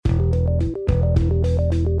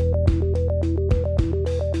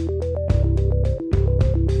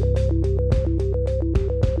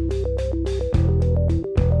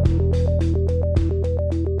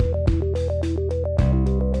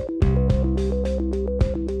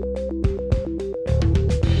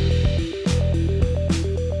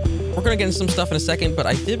going to get into some stuff in a second, but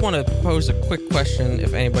I did want to pose a quick question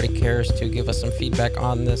if anybody cares to give us some feedback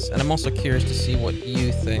on this. And I'm also curious to see what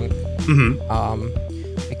you think.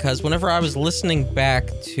 Because whenever I was listening back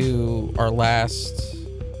to our last,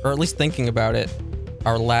 or at least thinking about it,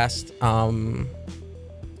 our last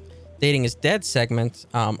Dating is Dead segment,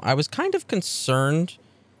 I was kind of concerned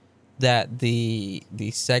that the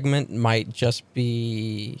segment might just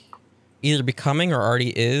be either becoming or already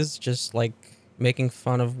is just like making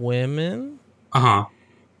fun of women. So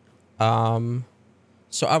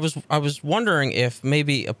I was wondering if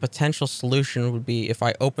maybe a potential solution would be if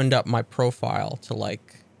I opened up my profile to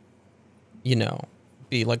like, you know,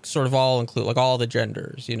 be like sort of all include like all the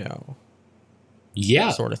genders, you know. Yeah.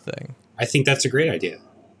 Sort of thing. I think that's a great idea.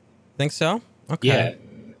 Think so? Okay.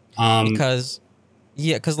 Yeah. Because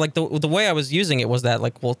like the way I was using it was that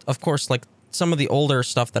like, well, of course, like some of the older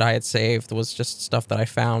stuff that I had saved was just stuff that I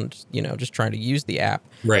found, you know, just trying to use the app.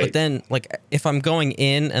 Right. But then like if I'm going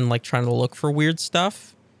in and like trying to look for weird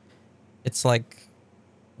stuff, it's like,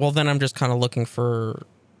 well, then I'm just kind of looking for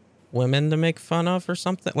women to make fun of or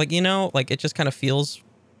something. Like, you know, like it just kind of feels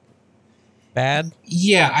bad.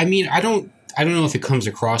 Yeah. I mean, I don't know if it comes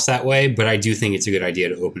across that way, but I do think it's a good idea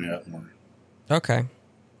to open it up more. Okay.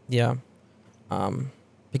 Yeah.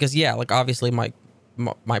 Because yeah, like obviously my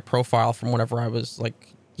profile from whenever I was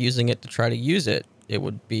like using it to try to use it, it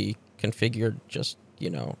would be configured just, you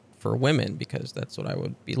know, for women because that's what I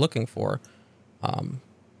would be looking for.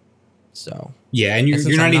 So yeah, and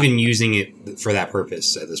you're not even using it for that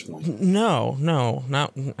purpose at this point. No,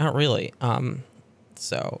 not really.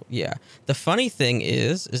 So yeah, the funny thing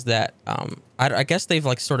is that I guess they've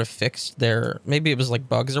like sort of fixed their, maybe it was like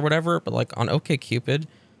bugs or whatever, but like on OkCupid,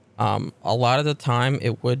 a lot of the time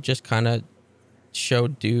it would just kind of show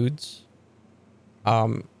dudes,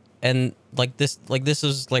 and like this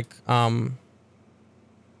is like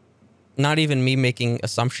not even me making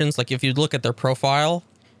assumptions. Like if you look at their profile,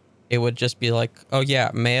 it would just be like, oh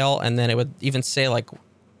yeah, male, and then it would even say like,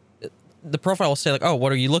 the profile will say like, oh,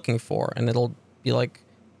 what are you looking for, and it'll be like,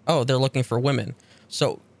 oh, they're looking for women.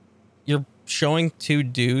 So you're showing two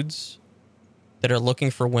dudes that are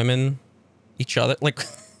looking for women, each other, like.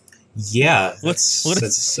 Yeah,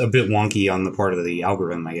 that's a bit wonky on the part of the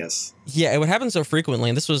algorithm, I guess. Yeah, it would happen so frequently,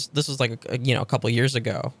 and this was like a couple of years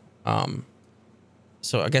ago.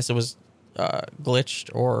 So I guess it was glitched,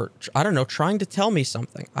 or I don't know, trying to tell me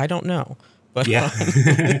something. I don't know, but yeah.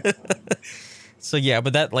 So yeah,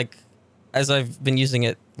 but that like, as I've been using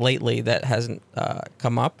it lately, that hasn't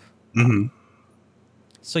come up.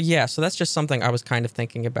 So yeah, so that's just something I was kind of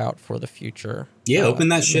thinking about for the future. Yeah, open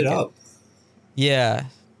that shit up. Yeah.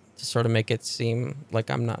 To sort of make it seem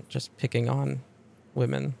like I'm not just picking on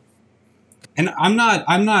women. And I'm not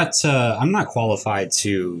qualified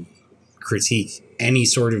to critique any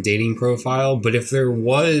sort of dating profile, but if there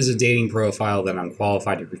was a dating profile that I'm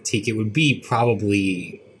qualified to critique, it would be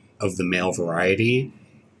probably of the male variety,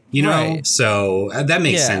 you know? Right. So that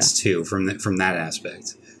makes sense too from that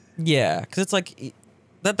aspect. Yeah, because it's like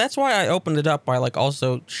that's why I opened it up by like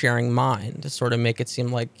also sharing mine to sort of make it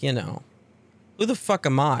seem like, you know, who the fuck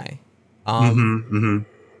am I? And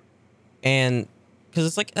because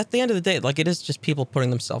it's like at the end of the day, like it is just people putting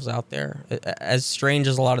themselves out there. As strange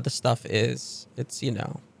as a lot of the stuff is, it's, you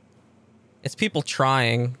know, it's people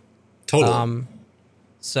trying. Totally.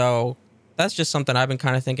 So that's just something I've been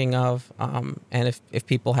kind of thinking of. And if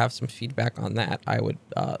people have some feedback on that, I would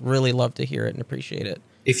really love to hear it and appreciate it.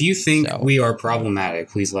 If you think we are problematic,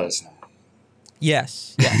 please let us know.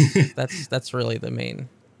 Yes. That's really the main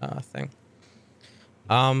thing.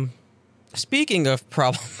 Speaking of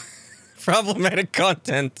problematic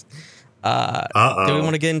content, do we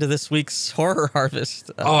want to get into this week's horror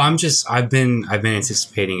harvest? I've been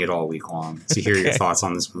anticipating it all week long to hear your thoughts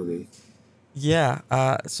on this movie. Yeah.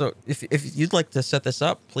 So if you'd like to set this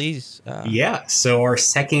up, please. Yeah. So our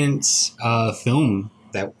second film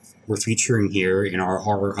that we're featuring here in our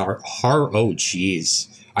horror. Oh, geez.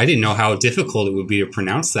 I didn't know how difficult it would be to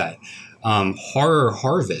pronounce that. Horror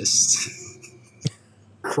harvest.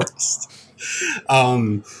 Christ.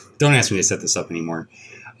 Don't ask me to set this up anymore.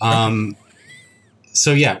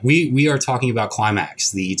 So yeah, we are talking about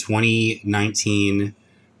Climax, the 2019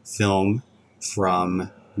 film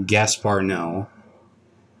from Gaspar Noé.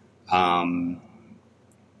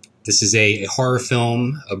 This is a horror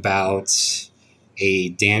film about a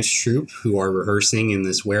dance troupe who are rehearsing in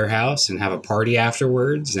this warehouse and have a party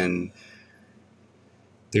afterwards, and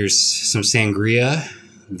there's some sangria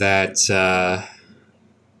that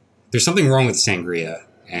there's something wrong with the sangria,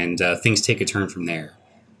 and things take a turn from there.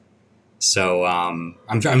 So I'm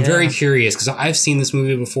very curious because I've seen this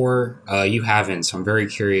movie before. You haven't, so I'm very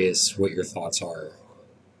curious what your thoughts are.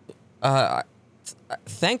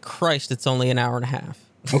 Thank Christ it's only an hour and a half.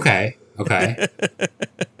 Okay.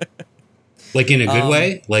 Like in a good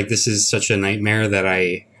way? Like this is such a nightmare that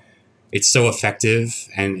it's so effective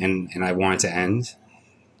and I want it to end?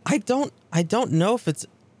 I don't know if it's...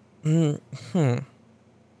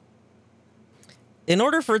 In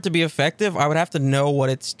order for it to be effective, I would have to know what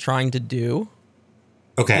it's trying to do.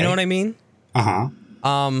 Okay. You know what I mean? Uh-huh.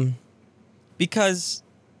 Because...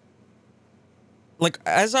 like,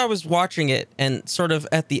 as I was watching it and sort of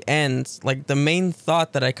at the end, like, the main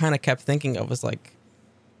thought that I kind of kept thinking of was, like,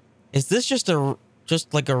 is this just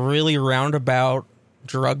like a really roundabout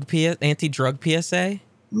anti-drug PSA?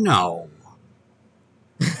 No.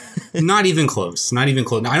 Not even close. Not even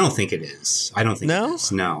close. No, I don't think it is. I don't think it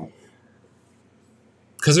is. No.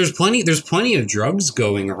 Because there's plenty of drugs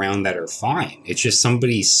going around that are fine. It's just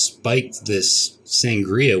somebody spiked this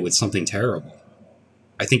sangria with something terrible.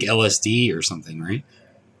 I think LSD or something, right?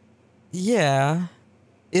 Yeah.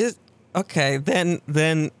 Okay, then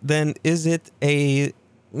is it a...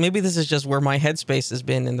 maybe this is just where my headspace has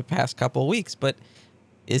been in the past couple of weeks, but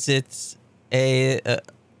is it a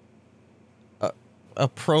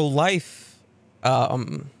pro-life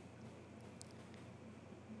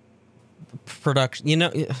production? You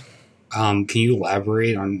know... Can you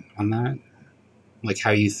elaborate on that? Like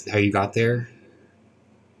how you got there?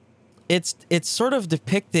 It's sort of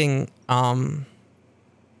depicting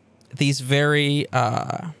these very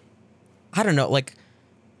I don't know, like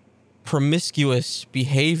promiscuous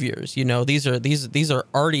behaviors. You know, these are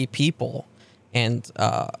arty people, and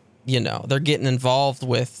you know, they're getting involved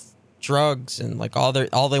with drugs, and like all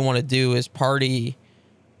they want to do is party,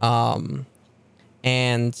 and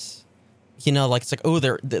you know, like it's like, oh,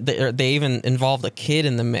 they even involved a kid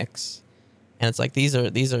in the mix, and it's like these are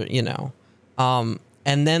you know.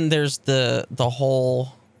 And then there's the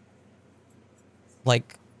whole,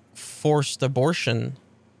 like, forced abortion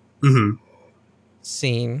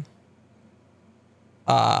scene,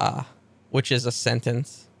 which is a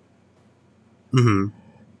sentence.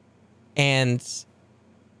 And,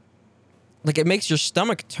 like, it makes your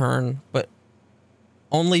stomach turn, but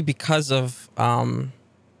only because of,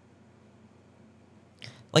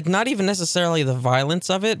 like, not even necessarily the violence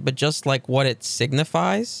of it, but just, like, what it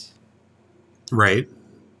signifies. Right.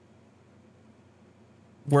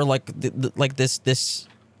 Where like like this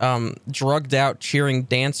drugged out cheering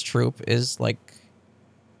dance troupe is like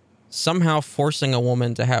somehow forcing a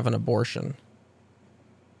woman to have an abortion.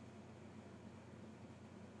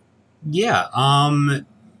 Yeah. And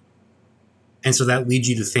so that leads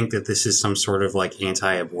you to think that this is some sort of like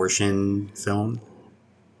anti-abortion film?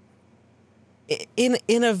 In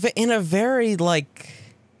a very like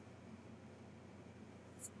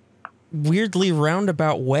weirdly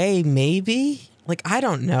roundabout way, maybe? Like, I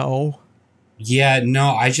don't know. Yeah,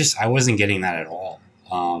 no, I wasn't getting that at all.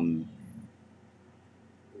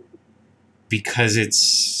 Because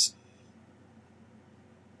it's...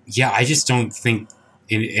 yeah, I just don't think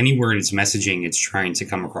anywhere in its messaging it's trying to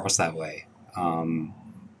come across that way.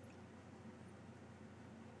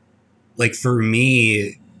 Like, for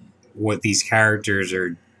me, what these characters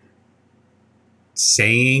are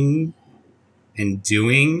saying and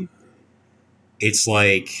doing, it's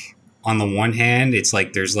like, on the one hand, it's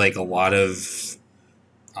like there's like a lot of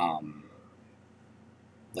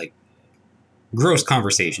like gross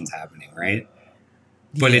conversations happening, right?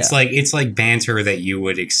 But Yeah. it's like banter that you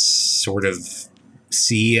would sort of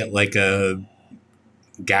see at like a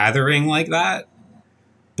gathering like that,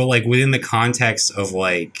 but like within the context of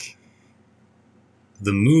like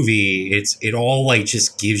the movie, it all like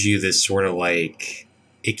just gives you this sort of like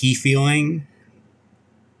icky feeling,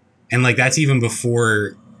 and like that's even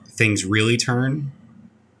before things really turn.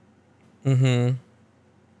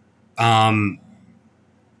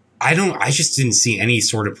 I just didn't see any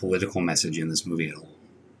sort of political message in this movie at all.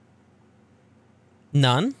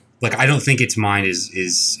 None? Like, I don't think its mind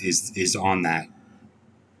is on that.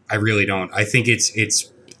 I really don't. I think it's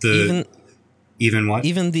the even what?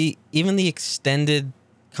 Even the extended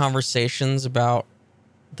conversations about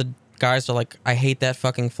the guys are like, I hate that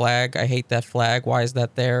fucking flag. I hate that flag. Why is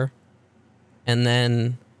that there? And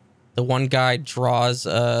then the one guy draws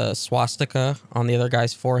a swastika on the other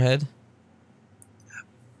guy's forehead.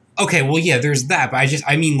 Okay, well, yeah, there's that, but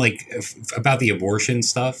I mean, like, about the abortion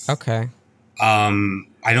stuff. Okay. I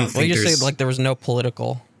don't think you there's... say, like, there was no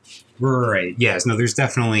political... Right, yes. No, there's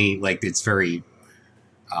definitely, like, it's very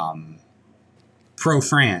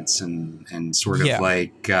pro-France and sort of,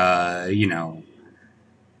 like, you know,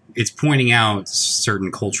 it's pointing out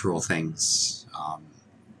certain cultural things.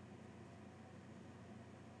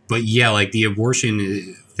 But yeah, like the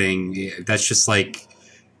abortion thing, that's just like,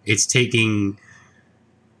 it's taking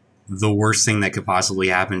the worst thing that could possibly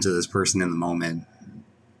happen to this person in the moment,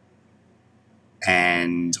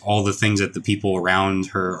 and all the things that the people around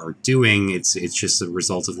her are doing, it's just a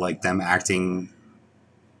result of like them acting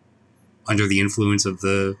under the influence of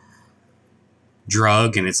the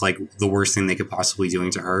drug, and it's like the worst thing they could possibly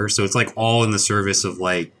doing to her. So it's like all in the service of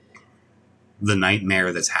like the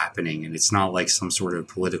nightmare that's happening, and it's not like some sort of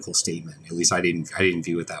political statement. At least I didn't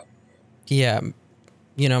view it that way. Yeah,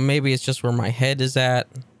 you know, maybe it's just where my head is at.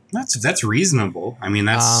 That's reasonable. I mean,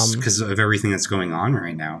 that's because of everything that's going on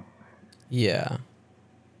right now. Yeah,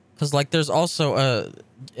 because like there's also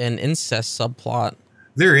an incest subplot.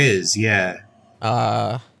 There is, yeah.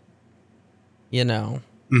 You know.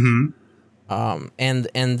 Mm-hmm.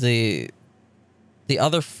 And the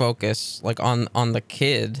other focus, like on the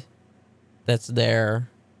kid that's there,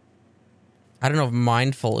 I don't know if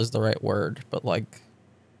mindful is the right word, but like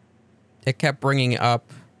it kept bringing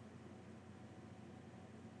up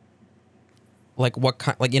like what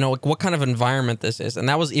kind, like, you know, like what kind of environment this is, and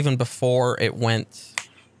that was even before it went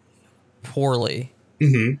poorly.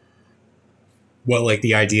 Mm-hmm. What, like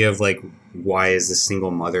the idea of like, why is the single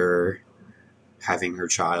mother having her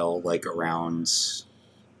child like around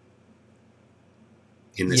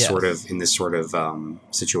in this sort of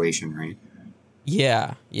situation, right?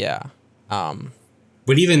 Yeah.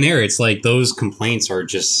 But even there, it's like those complaints are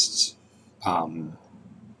just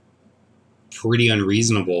pretty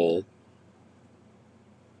unreasonable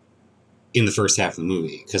in the first half of the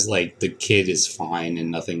movie, because like the kid is fine and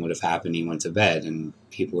nothing would have happened. He went to bed and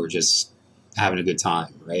people were just having a good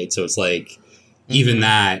time, right? So it's like even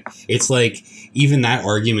that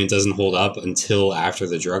argument doesn't hold up until after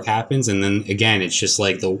the drug happens, and then again it's just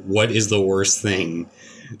like what is the worst thing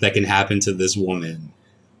that can happen to this woman?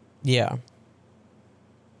 Yeah.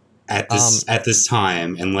 At this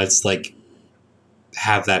time, and let's like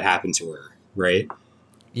have that happen to her, right?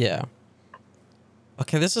 Yeah.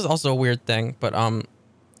 Okay, this is also a weird thing, but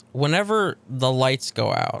whenever the lights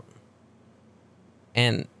go out,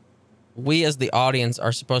 and we as the audience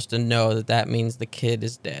are supposed to know that means the kid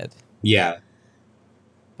is dead. Yeah.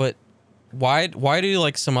 But why do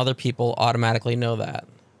like some other people automatically know that?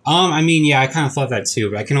 I mean, yeah, I kind of thought that too,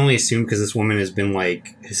 but I can only assume because this woman has been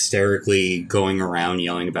like hysterically going around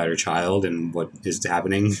yelling about her child and what is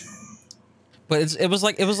happening. But it was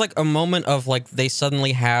like a moment of like they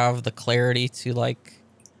suddenly have the clarity to like.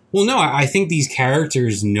 Well, no, I think these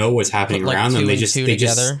characters know what's happening like around them. They just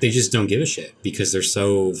don't give a shit because they're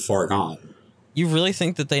so far gone. You really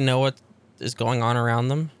think that they know what is going on around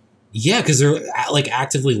them? Yeah, because they're like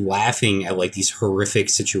actively laughing at like these horrific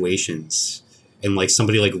situations, and like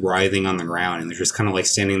somebody like writhing on the ground, and they're just kind of like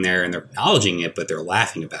standing there and they're acknowledging it, but they're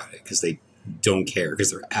laughing about it because they don't care,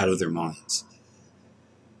 because they're out of their minds.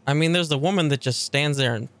 I mean, there's the woman that just stands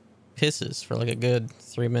there and pisses for like a good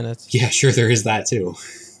 3 minutes. Yeah, sure, there is that too.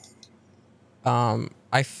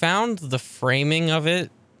 I found the framing of it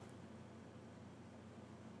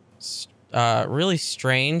really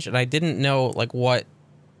strange, and I didn't know like what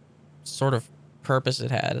sort of purpose it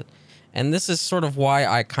had. And this is sort of why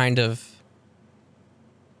I kind of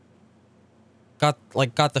got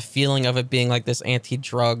the feeling of it being like this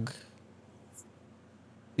anti-drug,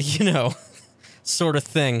 you know, sort of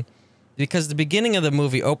thing, because the beginning of the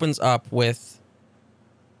movie opens up with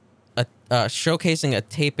showcasing a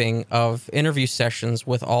taping of interview sessions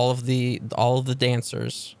with all of the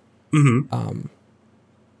dancers. Mm-hmm.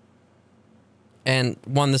 And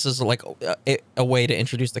this is like a way to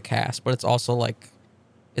introduce the cast, but it's also like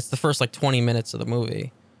it's the first like 20 minutes of the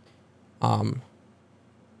movie. And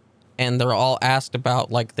they're all asked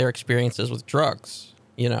about like their experiences with drugs,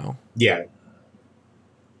 you know. Yeah.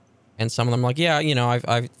 And some of them like, yeah, you know,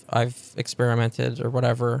 I've experimented or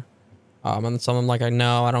whatever. And some of them like, I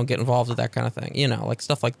know I don't get involved with that kind of thing, you know, like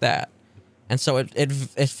stuff like that. And so it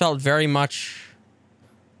felt very much,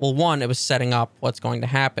 well, one, it was setting up what's going to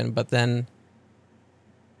happen, but then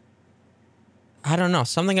I don't know,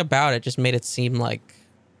 something about it just made it seem like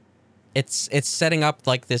it's setting up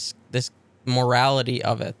like this morality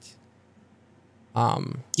of it.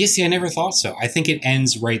 Yeah, see, I never thought so. I think it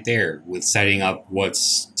ends right there with setting up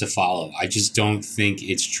what's to follow. I just don't think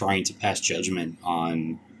it's trying to pass judgment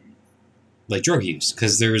on like drug use,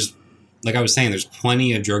 because there's, like I was saying, there's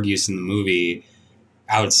plenty of drug use in the movie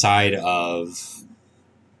outside of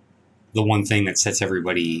the one thing that sets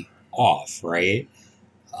everybody off, right?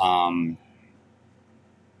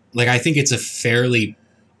 Like I think the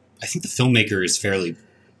filmmaker is fairly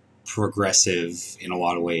progressive in a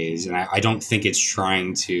lot of ways, and I don't think it's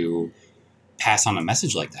trying to pass on a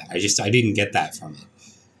message like that. I didn't get that from it.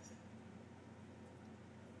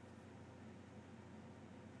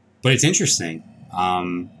 But it's interesting.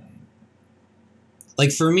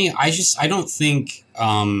 Like for me, I don't think,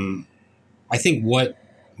 I think what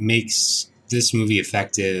makes this movie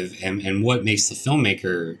effective and what makes the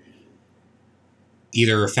filmmaker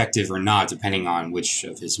either effective or not, depending on which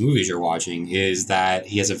of his movies you're watching, is that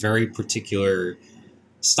he has a very particular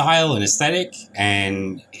style and aesthetic,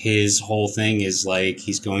 and his whole thing is like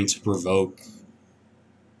he's going to provoke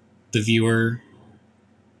the viewer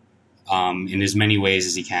in as many ways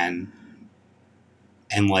as he can.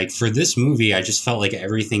 And like for this movie, I just felt like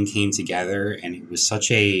everything came together, and it was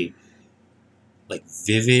such a like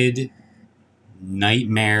vivid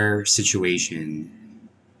nightmare situation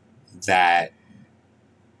that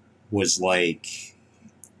was like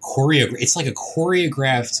it's like a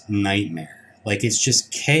choreographed nightmare. Like it's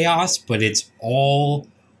just chaos, but it's all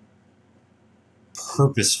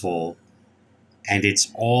purposeful, and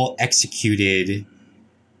it's all executed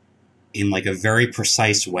in like a very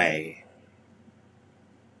precise way.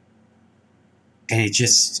 And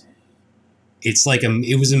it's like,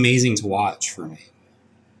 it was amazing to watch for me.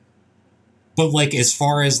 But like, as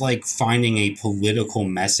far as like finding a political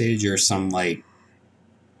message or some like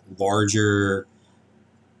larger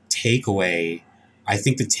takeaway, I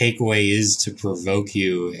think the takeaway is to provoke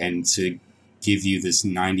you and to give you this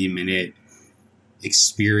 90-minute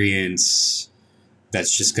experience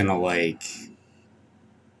that's just gonna like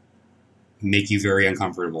make you very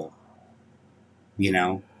uncomfortable, you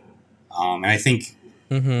know? And I think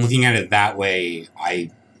looking at it that way,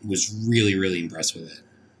 I was really, really impressed with it.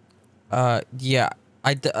 Yeah,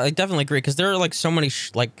 I definitely agree, because there are like so many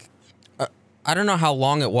I don't know how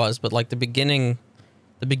long it was, but like the beginning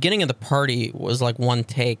of the party was like one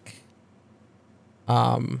take.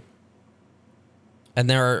 And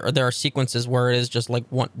there are sequences where it is just like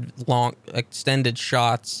one long extended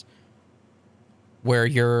shots where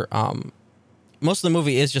you're most of the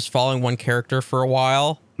movie is just following one character for a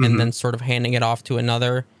while and then sort of handing it off to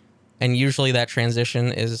another, and usually that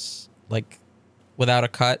transition is like without a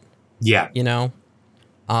cut. Yeah, you know,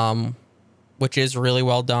 which is really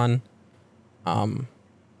well done.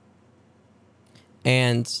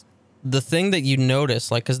 And the thing that you notice,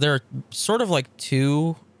 like, because there are sort of like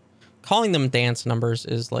two, calling them dance numbers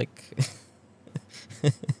is like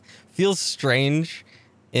feels strange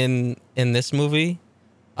in this movie.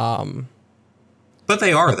 But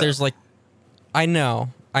they are. But there's like, I know,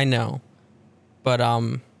 but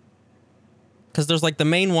because there's like the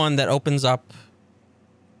main one that opens up.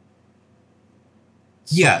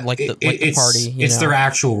 Yeah, like the party. It's their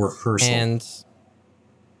actual rehearsal, and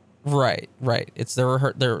right. It's their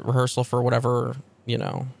rehearsal for whatever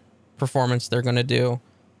performance they're gonna do,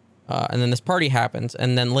 and then this party happens,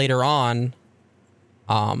 and then later on,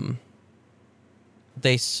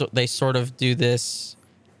 they sort of do this.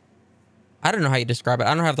 I don't know how you describe it.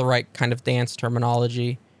 I don't have the right kind of dance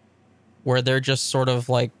terminology, where they're just sort of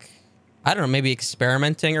like, I don't know, maybe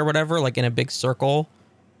experimenting or whatever, like in a big circle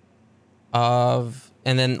of,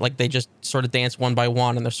 and then like they just sort of dance one by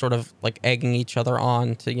one, and they're sort of like egging each other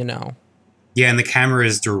on to, Yeah, and the camera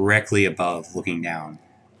is directly above, looking down.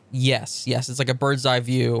 Yes, it's like a bird's eye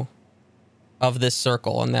view of this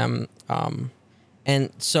circle and them.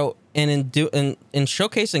 And so, and in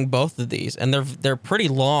showcasing both of these, and they're pretty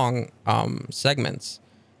long segments,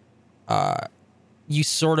 you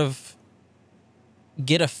sort of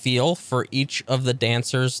get a feel for each of the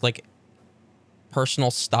dancers' like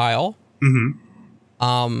personal style.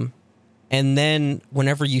 And then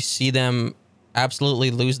whenever you see them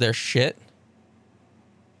absolutely lose their shit,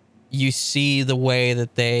 you see the way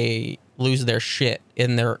that they lose their shit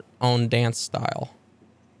in their own dance style.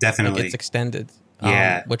 Definitely. Like it's extended.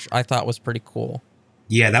 Yeah. Which I thought was pretty cool.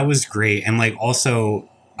 Yeah, that was great. And like also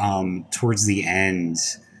towards the end,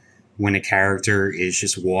 when a character is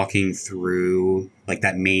just walking through like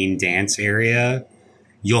that main dance area,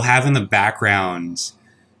 you'll have in the background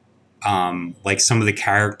like some of the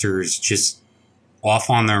characters just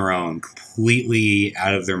off on their own, completely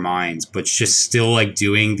out of their minds, but just still like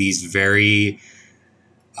doing these very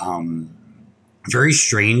very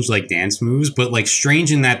strange like dance moves, but like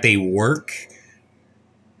strange in that they work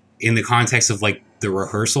in the context of like the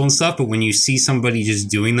rehearsal and stuff, but when you see somebody just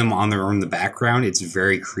doing them on their own in the background, it's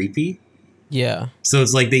very creepy. Yeah. So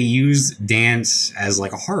it's like they use dance as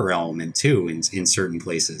like a horror element too in certain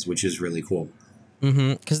places, which is really cool.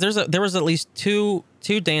 Because there was at least two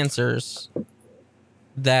dancers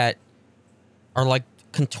that are like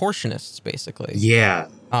contortionists, basically. Yeah.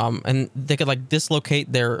 And they could like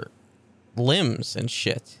dislocate their limbs and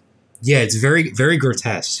shit. Yeah, it's very, very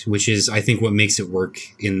grotesque, which is, I think, what makes it work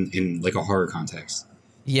in like a horror context.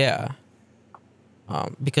 Yeah.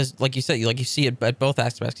 Because like you said, you see it at both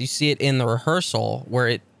aspects. You see it in the rehearsal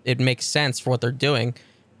where it makes sense for what they're doing,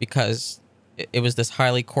 because it was this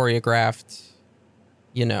highly choreographed,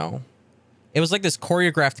 it was like this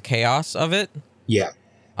choreographed chaos of it. Yeah.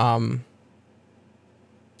 And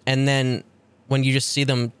then when you just see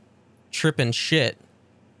them tripping shit,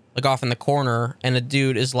 like off in the corner, and a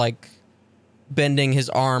dude is like bending his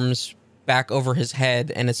arms back over his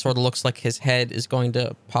head, and it sort of looks like his head is going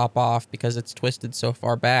to pop off because it's twisted so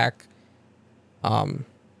far back.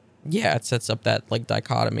 Yeah, it sets up that like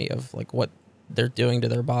dichotomy of like what they're doing to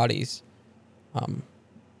their bodies.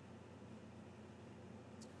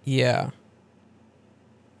 Yeah.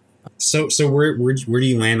 So where do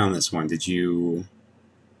you land on this one? Did you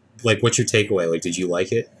like, what's your takeaway? Like, did you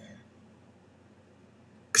like it?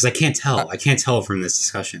 Because I can't tell from this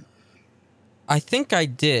discussion. I think I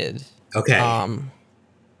did. Okay.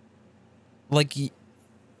 Like,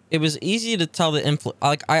 it was easy to tell the influence.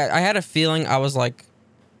 Like, I had a feeling. I was like,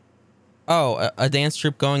 oh, a dance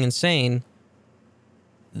troupe going insane.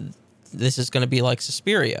 This is going to be like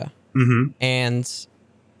Suspiria. Mm-hmm. And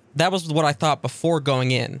that was what I thought before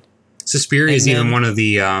going in. Suspiria is even one of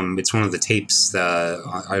the it's one of the tapes. I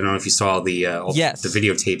don't know if you saw the yes, the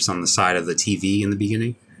videotapes on the side of the TV in the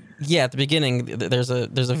beginning. Yeah, at the beginning there's a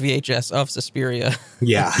VHS of Suspiria.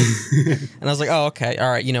 Yeah. And I was like, oh, okay, all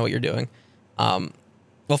right, you know what you're doing. Well,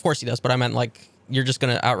 of course he does, but I meant like you're just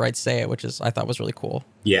gonna outright say it, which is I thought was really cool.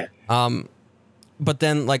 Yeah. But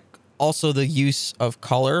then like also the use of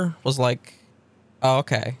color was like, oh,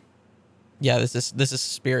 okay, yeah, this is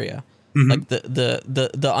Suspiria. Mm-hmm. Like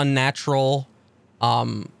the unnatural,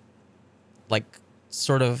 like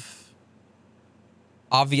sort of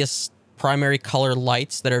obvious primary color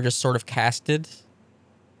lights that are just sort of casted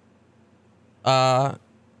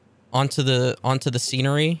onto the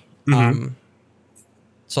scenery. Mm-hmm.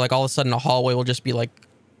 So like all of a sudden a hallway will just be like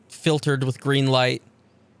filtered with green light.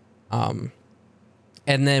 And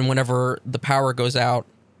then whenever the power goes out,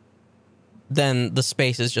 then the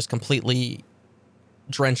space is just completely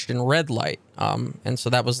drenched in red light. And so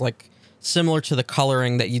that was like similar to the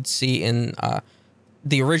coloring that you'd see in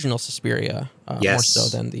the original Suspiria, yes. More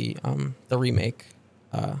so than the remake.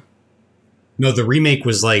 No, the remake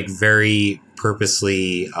was like very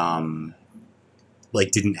purposely,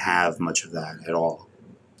 like didn't have much of that at all.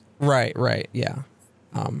 Right, yeah.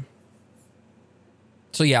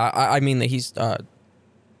 So yeah, I mean that he's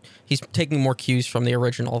taking more cues from the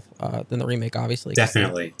original than the remake, obviously.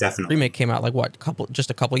 Definitely. Remake came out like what, just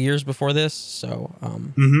a couple years before this, so.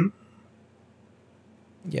 Mm-hmm.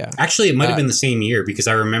 Yeah. Actually, it might have been the same year, because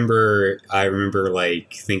I remember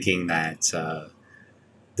like thinking that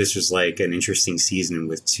this was like an interesting season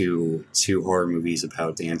with two horror movies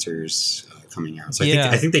about dancers coming out. So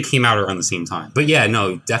I think they came out around the same time. But yeah,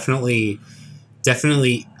 no, definitely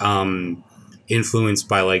influenced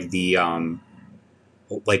by like the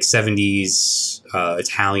like 70s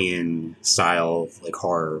Italian style like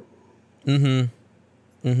horror.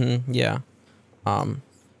 Yeah.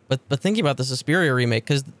 But thinking about the Suspiria remake,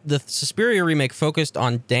 because the Suspiria remake focused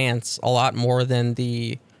on dance a lot more than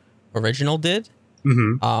the original did.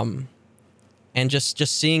 Mm-hmm. And just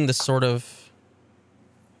seeing the sort of,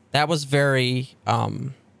 that was very,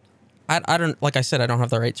 I don't, like I said, I don't have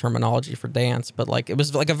the right terminology for dance, but like it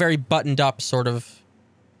was like a very buttoned up sort of,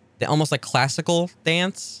 almost like classical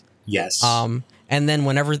dance. Yes. And then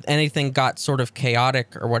whenever anything got sort of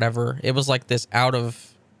chaotic or whatever, it was like this out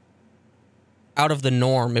of the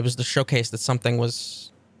norm. It was the showcase that something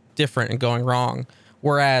was different and going wrong.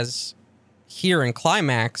 Whereas here in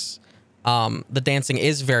Climax, the dancing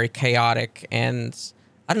is very chaotic, and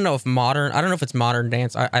I don't know if it's modern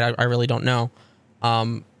dance. I really don't know.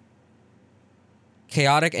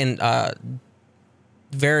 Chaotic and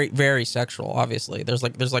very, very sexual. Obviously, there's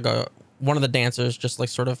like one of the dancers just like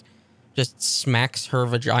sort of just smacks her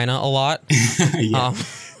vagina a lot. Yeah.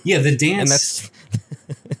 Yeah, the dance. And that's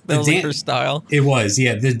that was like her style. It was,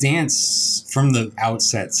 yeah. The dance from the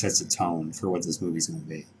outset sets a tone for what this movie's going to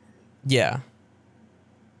be. Yeah.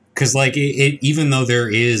 Because, like, it even though there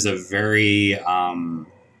is a very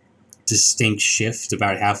distinct shift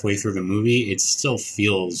about halfway through the movie, it still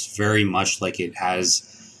feels very much like it has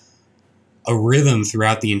a rhythm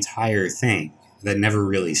throughout the entire thing that never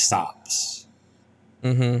really stops.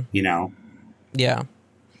 Mm-hmm. You know? Yeah.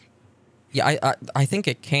 Yeah, I think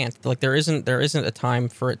it can't. Like there isn't a time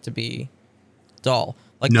for it to be dull.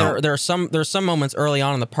 Like no. there are some moments early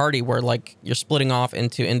on in the party where like you're splitting off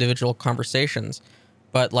into individual conversations,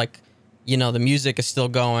 but like the music is still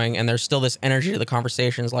going and there's still this energy to the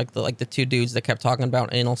conversations, like the two dudes that kept talking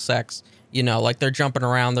about anal sex, like they're jumping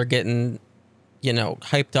around, they're getting,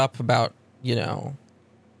 hyped up about,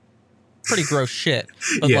 pretty gross shit.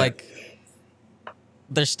 But Yeah. like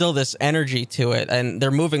there's still this energy to it and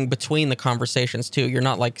they're moving between the conversations too. You're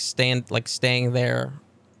not like staying there.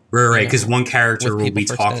 Right, because one character with will be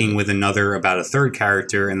people talking with another about a third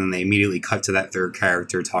character, and then they immediately cut to that third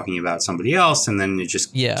character talking about somebody else, and then it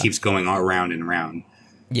just keeps going all around and around.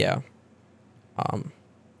 Yeah.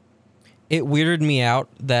 It weirded me out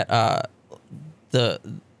that the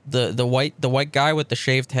white guy with the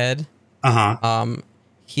shaved head,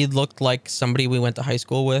 he looked like somebody we went to high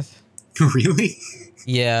school with. Really?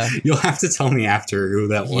 Yeah. You'll have to tell me after who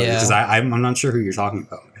that was, because I'm not sure who you're talking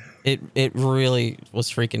about. It really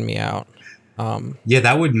was freaking me out. Yeah,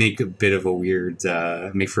 that would make a bit of a weird,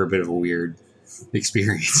 make for a bit of a weird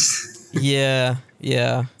experience. Yeah.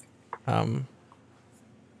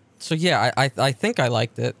 So yeah, I think I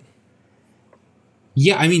liked it.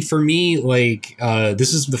 Yeah, I mean, for me, like,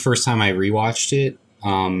 this is the first time I rewatched it.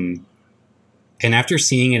 And after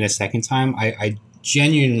seeing it a second time, I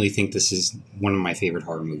genuinely think this is one of my favorite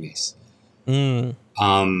horror movies.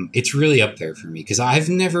 It's really up there for me because I've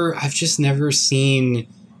just never seen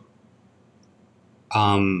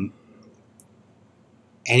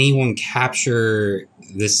anyone capture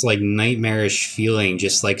this like nightmarish feeling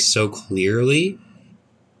just like so clearly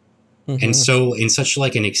and so in such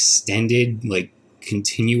like an extended like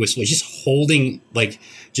continuous way, just holding like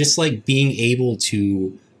just like being able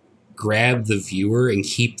to grab the viewer and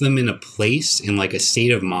keep them in a place in like a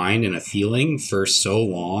state of mind and a feeling for so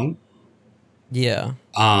long. Yeah.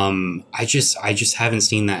 I just haven't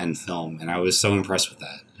seen that in film, and I was so impressed with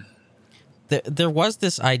that. There was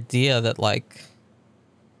this idea that like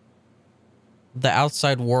the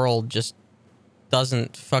outside world just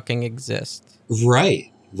doesn't fucking exist.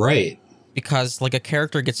 Right. Because like a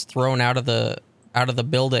character gets thrown out of the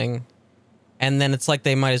building, and then it's like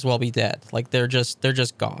they might as well be dead. Like they're just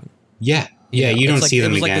gone. Yeah. You don't see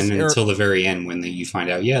them again like until the very end when you find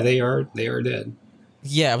out. Yeah, they are dead.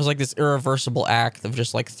 Yeah, it was like this irreversible act of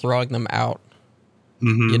just like throwing them out.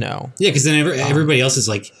 Yeah, because then everybody else is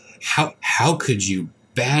like, how could you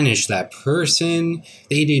banish that person?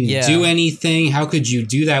 They didn't do anything. How could you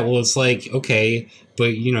do that? Well, it's like, okay,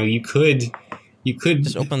 but you could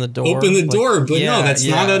just open the door. But no, that's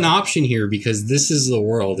not an option here because this is the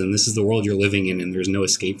world and this is the world you're living in and there's no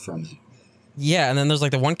escape from it. Yeah, and then there's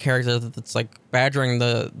like the one character that's like badgering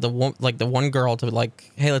the one girl to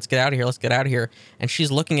like, hey, let's get out of here, and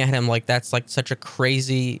she's looking at him like that's like such a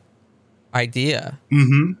crazy idea.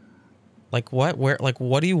 Like what? Where? Like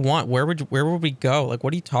what do you want? Where would we go? Like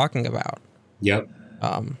what are you talking about? Yep.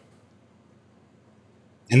 And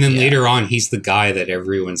then later on, he's the guy that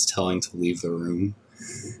everyone's telling to leave the room.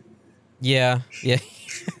 Yeah.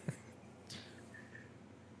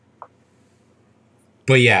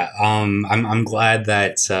 But yeah, I'm glad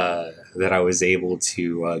that I was able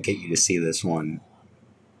to get you to see this one.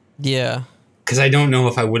 Yeah. Because I don't know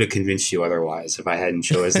if I would have convinced you otherwise if I hadn't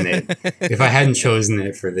chosen it. If I hadn't chosen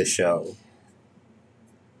it for this show.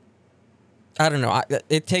 I don't know.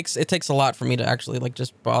 It takes a lot for me to actually like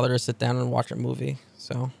just bother to sit down and watch a movie.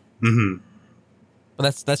 So.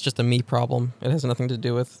 But that's just a me problem. It has nothing to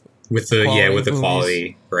do with the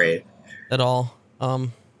quality, right? At all. But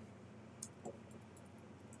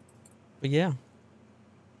yeah.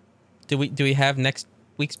 Do we have next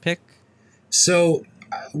week's pick? So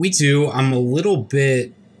we do. I'm a little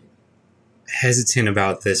bit hesitant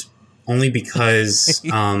about this only because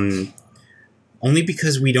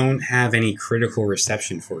we don't have any critical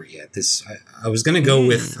reception for it yet. I was going to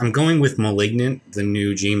go I'm going with Malignant, the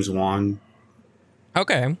new James Wan.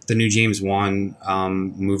 Okay. The new James Wan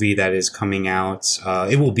movie that is coming out.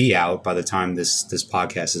 It will be out by the time this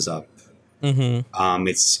podcast is up.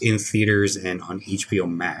 It's in theaters and on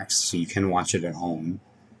HBO Max, so you can watch it at home.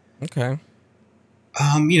 Okay.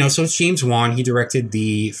 So it's James Wan. He directed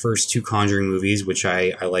the first two Conjuring movies, which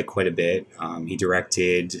I like quite a bit. He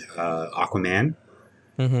directed Aquaman.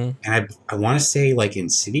 And I want to say like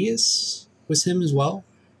Insidious was him as well.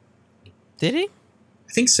 Did he?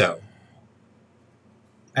 I think so.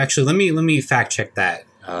 Actually, let me fact check that.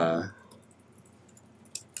 Let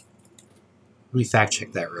me fact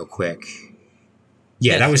check that real quick.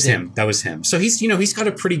 Yeah, that was him. That was him. So he's got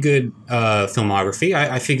a pretty good filmography.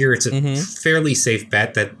 I figure it's a fairly safe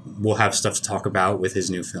bet that we'll have stuff to talk about with his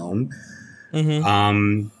new film.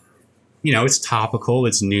 It's topical,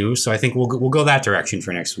 it's new, so I think we'll go that direction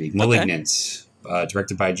for next week. Malignant,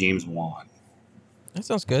 directed by James Wan. That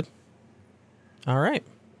sounds good. All right.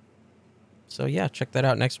 So yeah, check that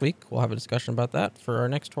out next week. We'll have a discussion about that for our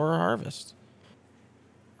next Horror Harvest.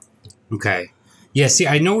 Okay. Yeah, see,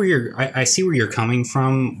 I know where I see where you're coming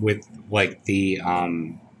from with like the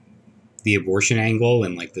abortion angle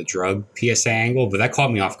and like the drug PSA angle, but that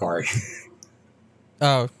caught me off guard.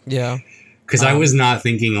 Oh, yeah. Because I was not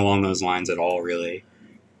thinking along those lines at all, really.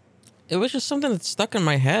 It was just something that stuck in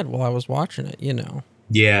my head while I was watching it, you know.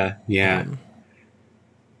 Yeah.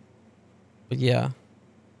 But yeah.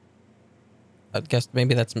 I guess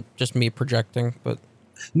maybe that's just me projecting, but...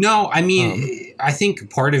 No, I mean, I think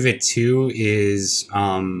part of it, too, is...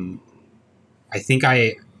 I think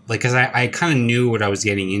because I kind of knew what I was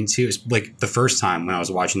getting into. It's like the first time when I was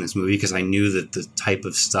watching this movie, because I knew that the type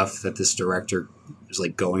of stuff that this director was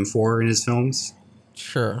like going for in his films.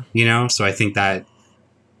 Sure. You know? So I think that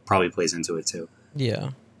probably plays into it, too.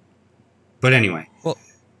 Yeah. But anyway. Well,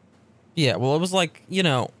 yeah, well, it was like, you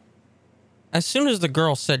know, as soon as the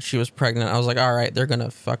girl said she was pregnant, I was like, all right, they're going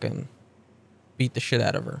to fucking beat the shit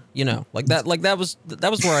out of her. You know, that was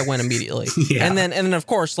where I went immediately. Yeah. And then of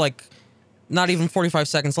course, like, not even 45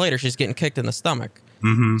 seconds later, she's getting kicked in the stomach.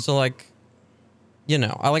 Mm-hmm. So like, you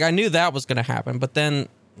know, I knew that was going to happen, but then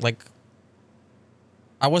like,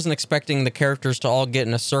 I wasn't expecting the characters to all get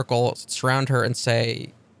in a circle, surround her and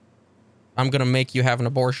say, I'm going to make you have an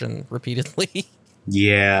abortion repeatedly.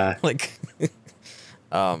 Yeah. Like,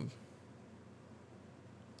 all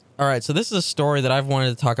right, so this is a story that I've wanted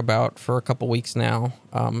to talk about for a couple weeks now.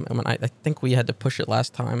 I think we had to push it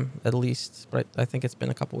last time, at least, but I think it's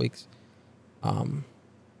been a couple weeks.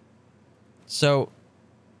 So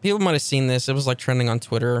people might have seen this. It was like trending on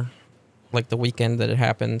Twitter, like the weekend that it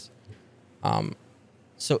happened.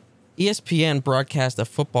 So ESPN broadcast a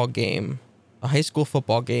football game, a high school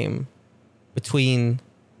football game between,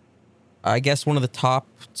 I guess, one of the top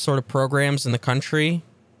sort of programs in the country,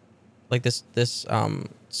 like this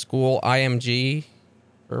school, IMG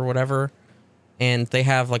or whatever, and they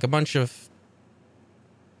have like a bunch of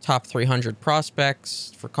top 300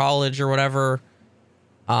 prospects for college or whatever,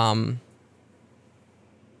 and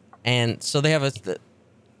so they have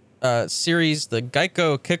a series, the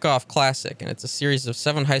Geico Kickoff Classic, and it's a series of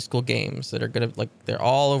 7 high school games that are gonna, like, they're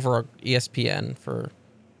all over ESPN they're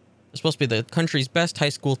supposed to be the country's best high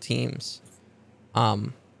school teams,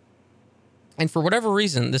 and for whatever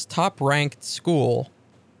reason, this top-ranked school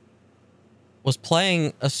was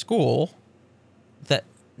playing a school that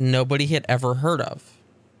nobody had ever heard of,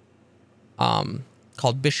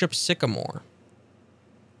 called Bishop Sycamore.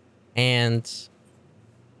 And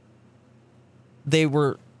they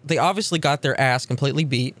obviously got their ass completely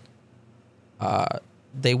beat.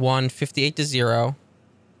 They won 58-0,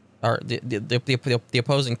 or the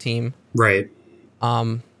opposing team. Right.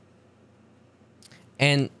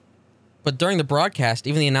 But during the broadcast,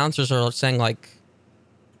 even the announcers are saying, like,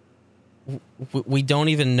 we don't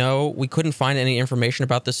even know. We couldn't find any information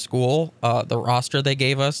about this school. The roster they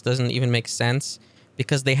gave us doesn't even make sense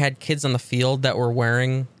because they had kids on the field that were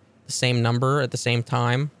wearing the same number at the same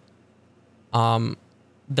time. The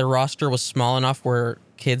roster was small enough where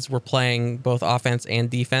kids were playing both offense and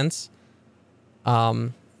defense.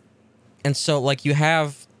 And so, like, you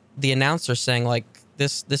have the announcer saying, like,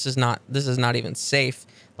 this is not even safe.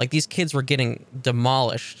 Like, these kids were getting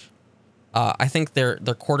demolished. I think their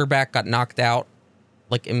quarterback got knocked out,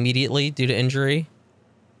 like, immediately due to injury.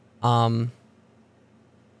 So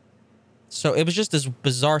it was just this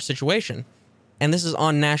bizarre situation. And this is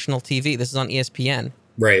on national TV. This is on ESPN.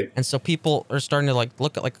 Right. And so people are starting to, like,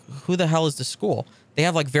 look at, like, who the hell is this school? They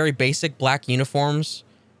have, like, very basic black uniforms.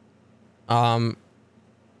 And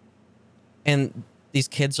these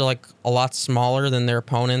kids are, like, a lot smaller than their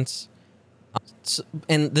opponents.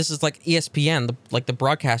 And this is like ESPN, the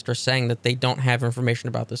broadcaster saying that they don't have information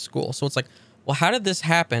about this school. So it's like, well, how did this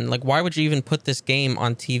happen? Like, why would you even put this game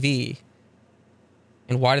on TV?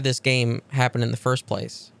 And why did this game happen in the first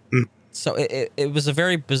place? Mm. So it was a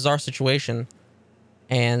very bizarre situation.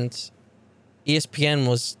 And ESPN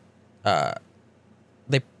was,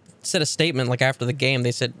 they said a statement, like, after the game.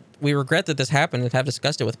 They said, we regret that this happened and have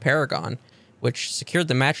discussed it with Paragon, which secured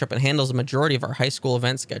the matchup and handles the majority of our high school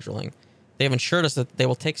event scheduling. They have assured us that they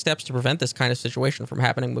will take steps to prevent this kind of situation from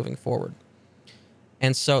happening moving forward.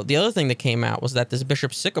 And so the other thing that came out was that this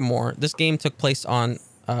Bishop Sycamore, this game took place on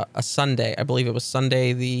a Sunday. I believe it was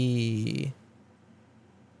Sunday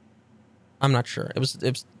I'm not sure. It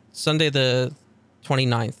was Sunday the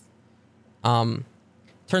 29th.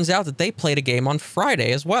 Turns out that they played a game on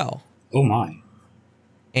Friday as well. Oh my.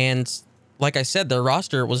 And like I said, their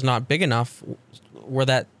roster was not big enough where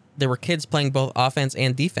that there were kids playing both offense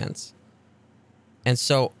and defense. And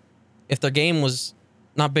so if their game was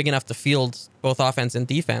not big enough to field both offense and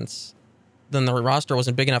defense, then the roster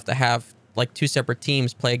wasn't big enough to have like two separate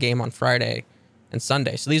teams play a game on Friday and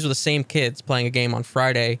Sunday. So these were the same kids playing a game on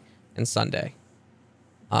Friday and Sunday.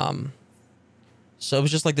 So it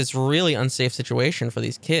was just like this really unsafe situation for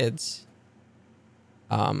these kids.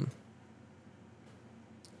 And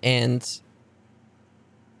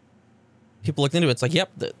people looked into it. It's like,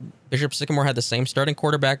 yep, Bishop Sycamore had the same starting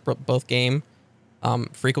quarterback both game.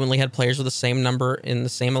 Frequently had players with the same number in the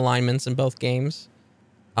same alignments in both games.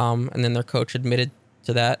 And then their coach admitted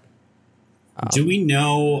to that. Do we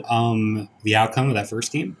know the outcome of that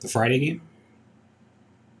first game, the Friday game?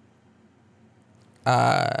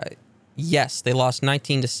 Yes, they lost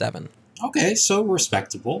 19-7. Okay, so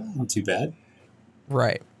respectable. Not too bad.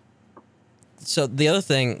 Right. So the other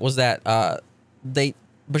thing was that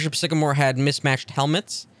Bishop Sycamore had mismatched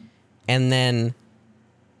helmets, and then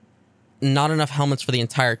not enough helmets for the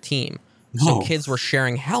entire team. So kids were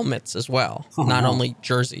sharing helmets as well, not only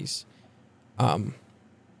jerseys. And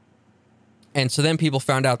so then people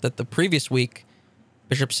found out that the previous week,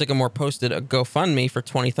 Bishop Sycamore posted a GoFundMe for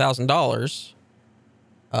 $20,000.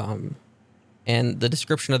 And the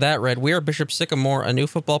description of that read, "We are Bishop Sycamore, a new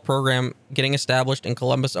football program getting established in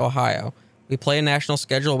Columbus, Ohio. We play a national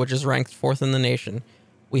schedule which is ranked 4th in the nation.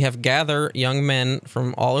 We have gathered young men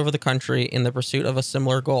from all over the country in the pursuit of a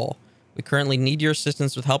similar goal. We currently need your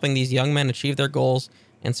assistance with helping these young men achieve their goals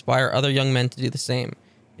and inspire other young men to do the same.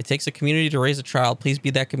 It takes a community to raise a child. Please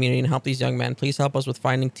be that community and help these young men. Please help us with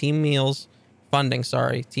funding team meals,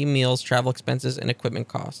 travel expenses, and equipment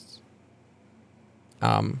costs."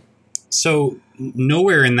 So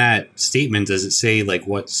nowhere in that statement does it say like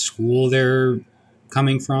what school they're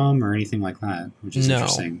coming from or anything like that, which is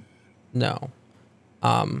interesting. No.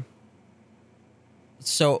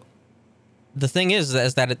 So the thing is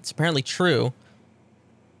that it's apparently true.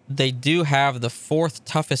 They do have the 4th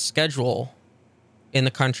toughest schedule in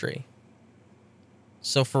the country.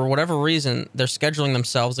 So for whatever reason, they're scheduling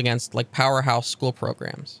themselves against like powerhouse school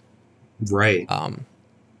programs. Right.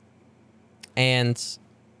 And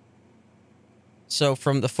so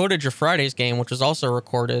from the footage of Friday's game, which was also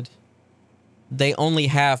recorded, they only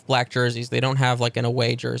have black jerseys. They don't have like an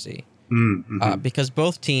away jersey. Because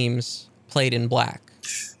both teams played in black.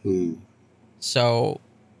 So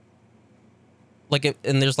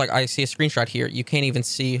and there's I see a screenshot here. You can't even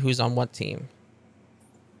see who's on what team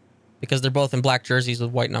because they're both in black jerseys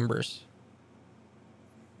with white numbers.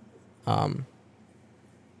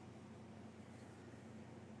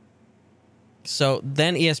 So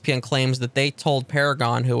then ESPN claims that they told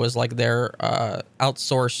Paragon, who was like their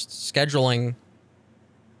outsourced scheduling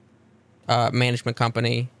management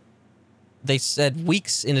company, they said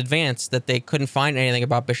weeks in advance that they couldn't find anything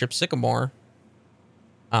about Bishop Sycamore.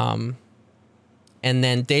 And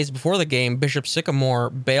then days before the game, Bishop Sycamore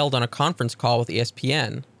bailed on a conference call with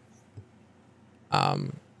ESPN.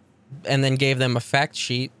 And then gave them a fact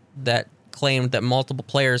sheet that claimed that multiple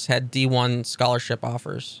players had D1 scholarship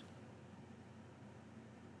offers.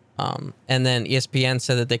 And then ESPN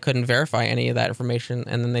said that they couldn't verify any of that information,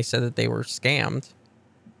 and then they said that they were scammed.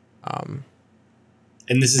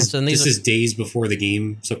 And this is days before the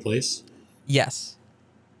game took place? Yes.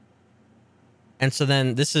 And so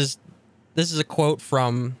then this is a quote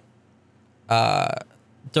from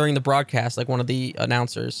during the broadcast, like one of the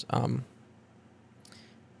announcers.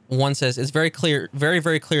 One says, "It's very clear, very,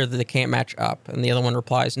 very clear that they can't match up." And the other one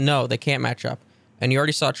replies, "No, they can't match up. And you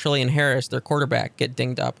already saw Trillian Harris, their quarterback, get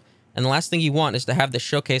dinged up. And the last thing you want is to have this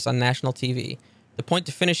showcase on national TV. The point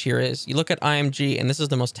to finish here is, you look at IMG, and this is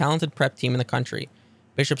the most talented prep team in the country.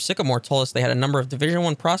 Bishop Sycamore told us they had a number of Division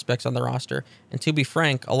I prospects on the roster, and to be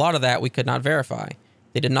frank, a lot of that we could not verify.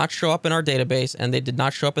 They did not show up in our database, and they did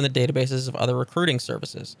not show up in the databases of other recruiting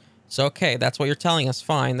services. So okay, that's what you're telling us,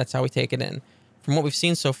 fine, that's how we take it in. From what we've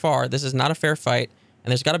seen so far, this is not a fair fight,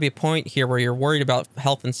 and there's got to be a point here where you're worried about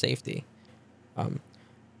health and safety.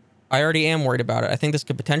 I already am worried about it. I think this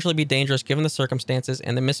could potentially be dangerous given the circumstances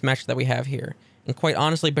and the mismatch that we have here. And quite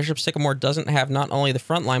honestly, Bishop Sycamore doesn't have not only the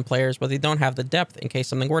frontline players, but they don't have the depth in case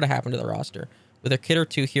something were to happen to the roster, with a kid or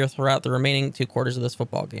two here throughout the remaining 2 quarters of this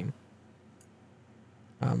football game."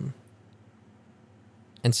 And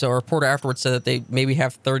so a reporter afterwards said that they maybe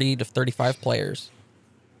have 30 to 35 players.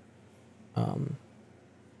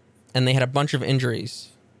 And they had a bunch of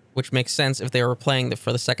injuries, which makes sense if they were playing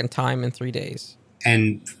for the second time in 3 days.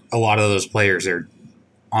 And a lot of those players are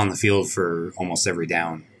on the field for almost every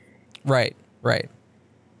down. Right.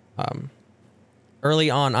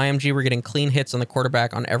 Early on, IMG were getting clean hits on the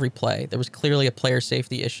quarterback on every play. There was clearly a player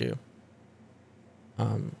safety issue.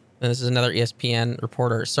 And this is another ESPN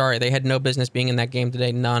reporter. "Sorry, they had no business being in that game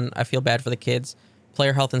today. None. I feel bad for the kids.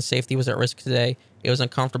 Player health and safety was at risk today, It was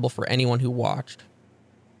uncomfortable for anyone who watched.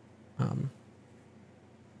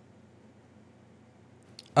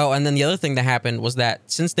 Oh, and then the other thing that happened was that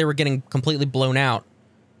since they were getting completely blown out,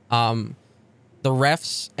 the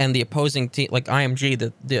refs and the opposing team, like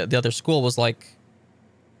IMG, the other school, was like,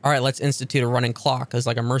 all right, let's institute a running clock as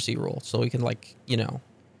like a mercy rule so we can, like, you know,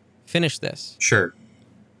 finish this. Sure.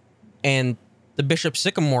 And the Bishop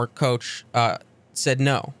Sycamore coach said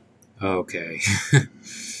no. Okay.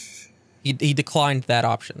 He declined that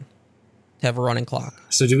option to have a running clock.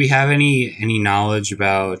 So do we have any knowledge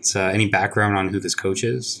about any background on who this coach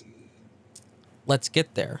is? Let's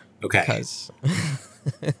get there. Okay. Because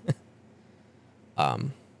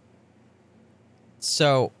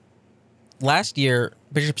so last year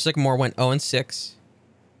Bishop Sycamore went 0-6,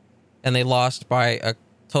 and they lost by a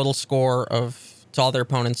total score of, to all their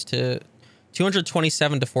opponents, to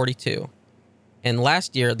 227-42. And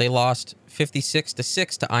last year they lost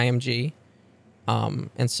 56-6 to IMG.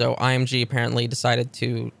 And so IMG apparently decided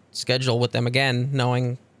to schedule with them again,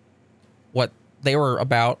 knowing what they were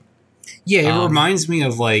about. Yeah, it reminds me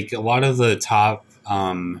of like a lot of the top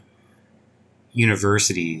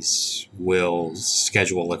universities will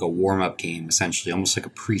schedule like a warm-up game, essentially, almost like a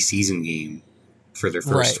preseason game for their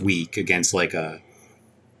first week against like a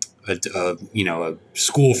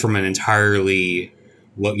school from an entirely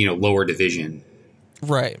lower division.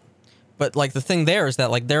 Right. But like the thing there is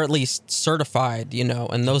that like they're at least certified, you know,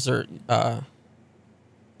 and those are,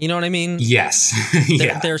 you know what I mean? Yes.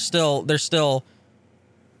 Yeah. They're still,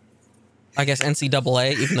 I guess,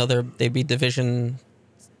 NCAA, even though they'd be Division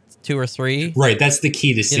 2 or 3. Right. That's the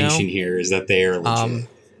key distinction here, is that they are legit.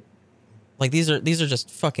 Like these are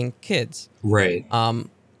just fucking kids. Right.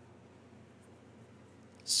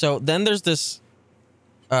 So then there's this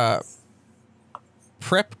Prep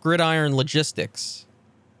Gridiron Logistics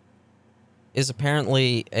is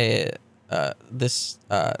apparently this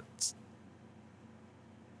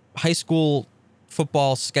high school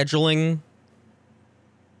football scheduling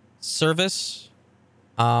service.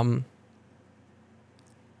 And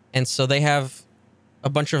so they have a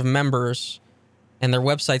bunch of members, and their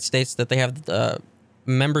website states that they have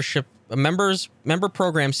member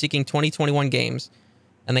program seeking 2021 games,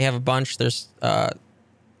 and they have a bunch. There's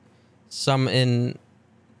some in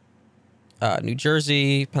New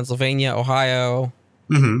Jersey, Pennsylvania, Ohio,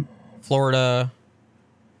 Florida,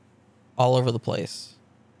 all over the place.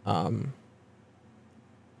 And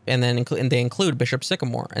then they include Bishop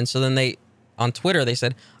Sycamore. And so then they, on Twitter, they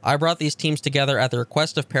said, I brought these teams together at the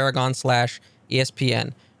request of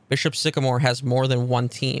Paragon/ESPN. Bishop Sycamore has more than one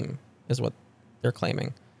team, is what they're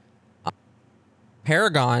claiming.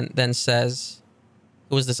 Paragon then says,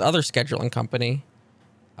 it was this other scheduling company,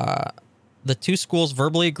 the two schools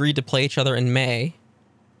verbally agreed to play each other in May.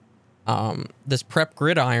 This Prep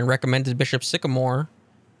Gridiron recommended Bishop Sycamore,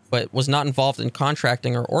 but was not involved in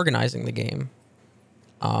contracting or organizing the game.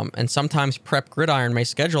 And sometimes Prep Gridiron may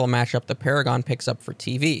schedule a matchup that Paragon picks up for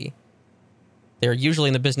TV. They're usually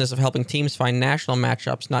in the business of helping teams find national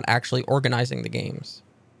matchups, not actually organizing the games.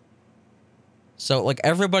 So, like,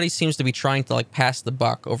 everybody seems to be trying to, like, pass the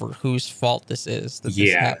buck over whose fault this is that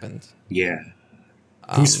this happened. Yeah.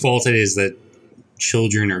 Whose fault it is that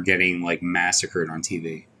children are getting, like, massacred on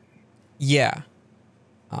TV. Yeah.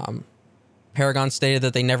 Paragon stated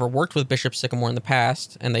that they never worked with Bishop Sycamore in the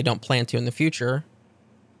past, and they don't plan to in the future.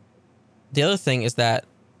 The other thing is that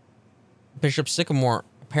Bishop Sycamore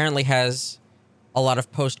apparently has a lot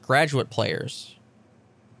of postgraduate players.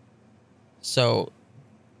 So,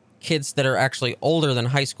 kids that are actually older than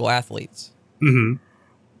high school athletes.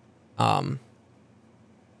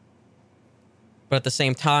 But at the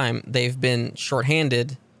same time, they've been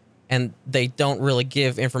shorthanded, and they don't really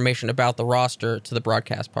give information about the roster to the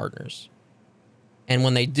broadcast partners. And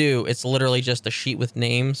when they do, it's literally just a sheet with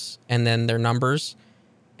names and then their numbers.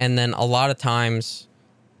 And then a lot of times,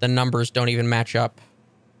 the numbers don't even match up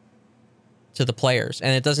to the players.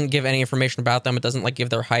 And it doesn't give any information about them. It doesn't, like, give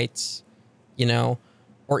their heights, you know,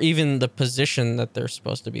 or even the position that they're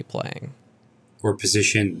supposed to be playing. Or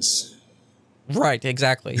positions. Right,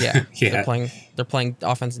 exactly, yeah. Yeah. They're playing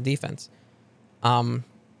offense and defense.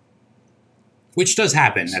 Which does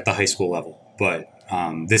happen at the high school level, but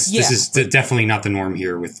this is definitely not the norm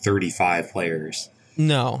here with 35 players.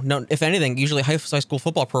 No. If anything, usually high school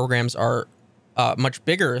football programs are much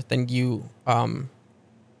bigger than you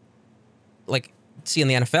like see in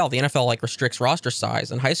the NFL. The NFL like restricts roster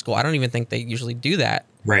size. In high school, I don't even think they usually do that.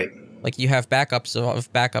 Right. Like you have backups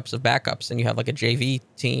of backups of backups, and you have like a JV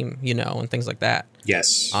team, you know, and things like that.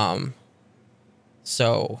 Yes.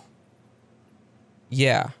 So,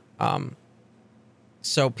 yeah.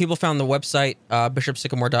 So people found the website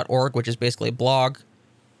bishopsycamore.org, which is basically a blog.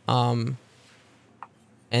 And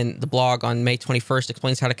the blog on May 21st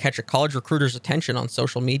explains how to catch a college recruiter's attention on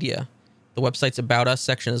social media. The website's About Us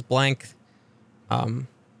section is blank. The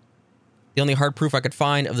only hard proof I could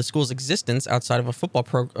find of the school's existence outside of a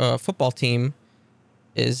football team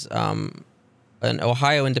is an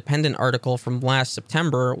Ohio Independent article from last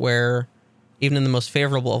September where, even in the most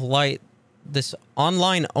favorable of light, this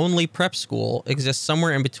online-only prep school exists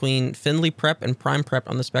somewhere in between Findlay Prep and Prime Prep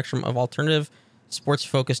on the spectrum of alternative,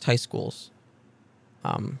 sports-focused high schools.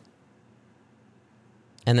 And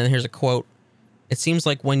then here's a quote. It seems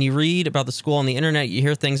like when you read about the school on the internet, you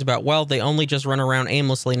hear things about, well, they only just run around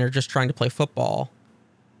aimlessly and are just trying to play football.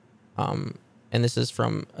 And this is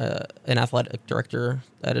from an athletic director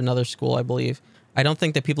at another school, I believe. I don't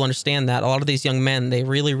think that people understand that. A lot of these young men, they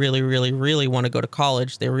really, really, really, really want to go to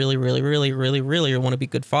college. They really, really, really, really, really want to be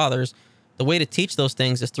good fathers. The way to teach those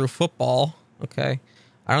things is through football, okay?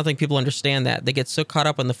 I don't think people understand that. They get so caught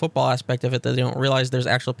up in the football aspect of it that they don't realize there's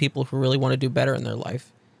actual people who really want to do better in their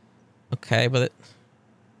life. Okay, but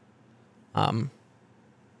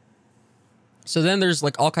so then there's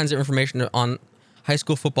like all kinds of information on high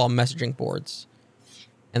school football messaging boards.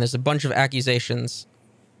 And there's a bunch of accusations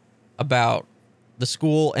about the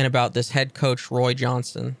school and about this head coach, Roy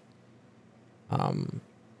Johnson.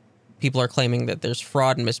 People are claiming that there's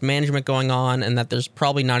fraud and mismanagement going on and that there's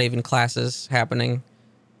probably not even classes happening.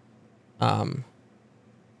 On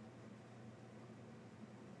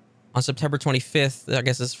September 25th, I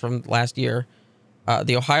guess this is from last year,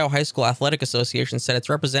 the Ohio High School Athletic Association said its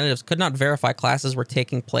representatives could not verify classes were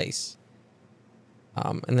taking place.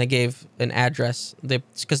 And they gave an address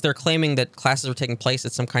because they're claiming that classes were taking place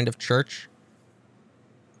at some kind of church.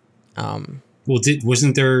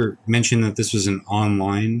 Wasn't there mention that this was an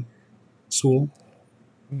online school?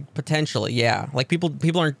 Potentially, yeah. Like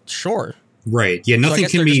people aren't sure. Right. Yeah. Nothing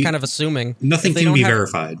can be just kind of assuming. Nothing can be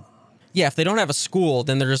verified. Yeah. If they don't have a school,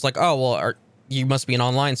 then they're just like, oh, well, you must be an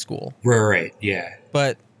online school. Right. Yeah.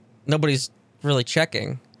 But nobody's really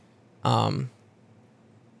checking. And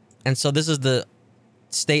so this is the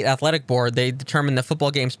state athletic board. They determined that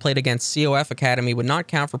football games played against COF Academy would not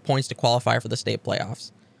count for points to qualify for the state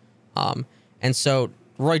playoffs. And so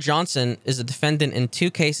Roy Johnson is a defendant in 2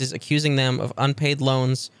 cases accusing them of unpaid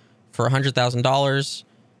loans for $100,000.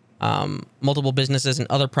 Multiple businesses and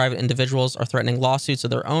other private individuals are threatening lawsuits of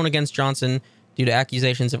their own against Johnson due to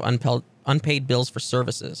accusations of unpaid bills for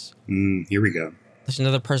services. Here we go. There's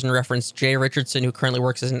another person referenced, Jay Richardson, who currently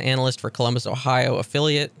works as an analyst for Columbus, Ohio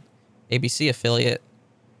affiliate, ABC affiliate.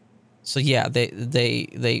 So yeah,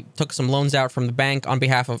 they took some loans out from the bank on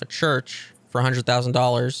behalf of a church for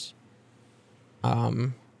 $100,000.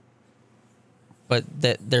 But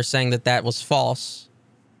they're saying that was false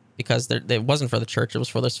because it wasn't for the church. It was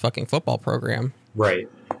for this fucking football program. Right.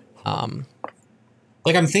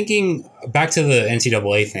 Like I'm thinking back to the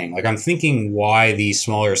NCAA thing. Like I'm thinking why these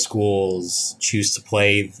smaller schools choose to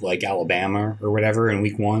play like Alabama or whatever in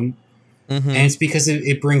week 1. Mm-hmm. And it's because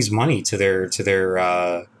it brings money to their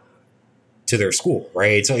school,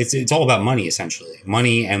 right? So it's all about money essentially,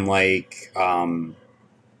 money and like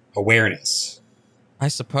awareness, I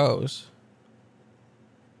suppose.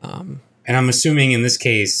 And I'm assuming in this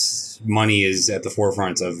case, money is at the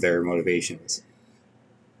forefront of their motivations.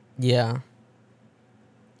 Yeah.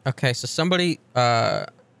 Okay, so somebody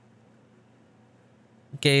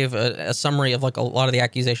gave a summary of like a lot of the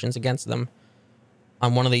accusations against them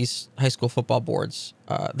on one of these high school football boards.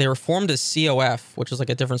 They were formed as COF, which is like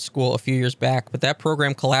a different school, a few years back, but that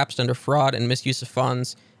program collapsed under fraud and misuse of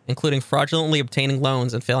funds, including fraudulently obtaining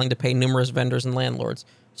loans and failing to pay numerous vendors and landlords.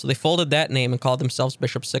 So they folded that name and called themselves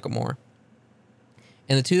Bishop Sycamore.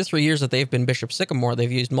 In the 2 to 3 years that they've been Bishop Sycamore,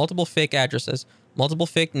 they've used multiple fake addresses, multiple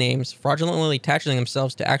fake names, fraudulently attaching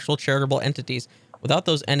themselves to actual charitable entities without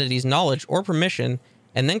those entities' knowledge or permission,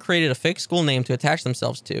 and then created a fake school name to attach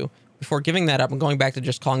themselves to, before giving that up and going back to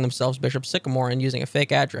just calling themselves Bishop Sycamore and using a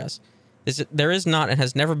fake address. There is not and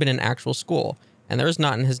has never been an actual school, and there is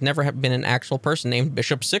not and has never been an actual person named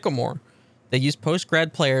Bishop Sycamore. They use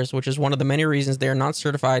post-grad players, which is one of the many reasons they are not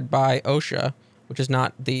certified by OSHA, which is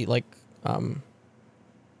not the, like,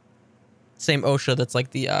 same OSHA that's like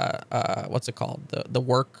the, what's it called? The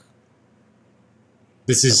work.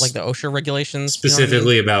 This is like the OSHA regulations.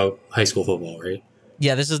 Specifically about high school football, right?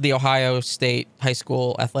 Yeah, this is the Ohio State High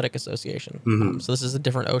School Athletic Association. Mm-hmm. So this is a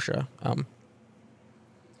different OSHA.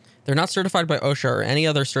 They're not certified by OSHA or any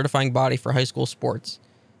other certifying body for high school sports.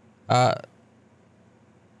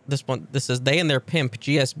 This says they and their pimp,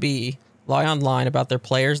 GSB, lie online about their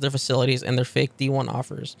players, their facilities, and their fake D1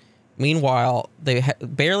 offers. Meanwhile, they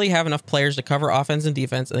barely have enough players to cover offense and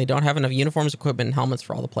defense, and they don't have enough uniforms, equipment, and helmets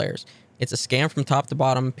for all the players. It's a scam from top to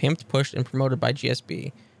bottom, pimped, pushed, and promoted by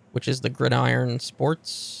GSB, which is the Gridiron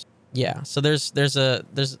Sports. Yeah. So there's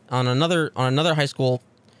on another high school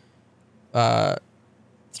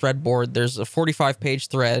thread board. There's a 45-page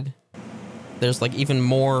thread. There's like even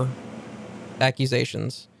more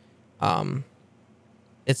accusations.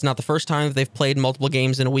 It's not the first time they've played multiple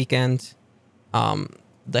games in a weekend.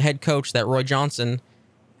 The head coach, that Roy Johnson,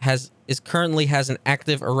 currently has an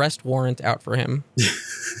active arrest warrant out for him.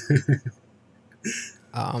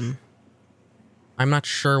 I'm not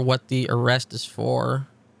sure what the arrest is for.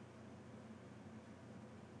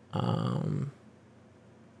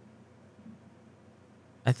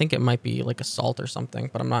 I think it might be like assault or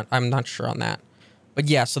something, but I'm not sure on that. But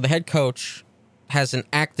yeah, so the head coach has an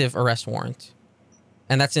active arrest warrant.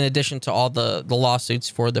 And that's in addition to all the lawsuits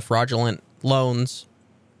for the fraudulent loans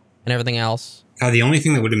and everything else. The only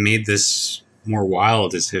thing that would have made this more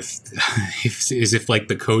wild is if like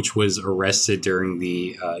the coach was arrested during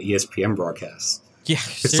the ESPN broadcast. Yeah,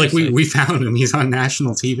 it's seriously. Like we found him. He's on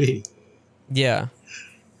national TV. Yeah.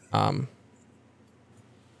 A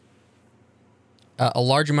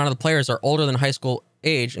large amount of the players are older than high school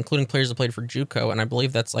age, including players that played for JUCO, and I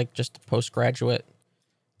believe that's like just a postgraduate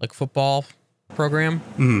like football program.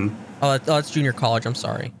 Mm-hmm. Oh, that's junior college. I'm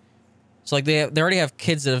sorry. So like they already have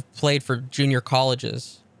kids that have played for junior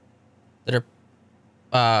colleges that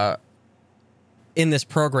are in this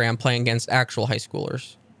program playing against actual high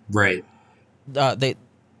schoolers. Right.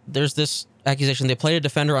 There's this accusation. They played a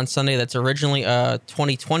defender on Sunday that's originally a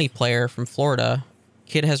 2020 player from Florida.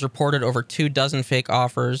 Kid has reported over 24 fake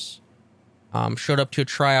offers. Showed up to a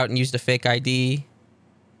tryout and used a fake ID.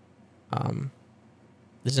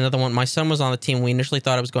 There's another one. My son was on the team. We initially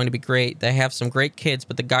thought it was going to be great. They have some great kids,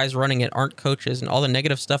 but the guys running it aren't coaches, and all the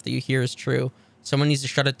negative stuff that you hear is true. Someone needs to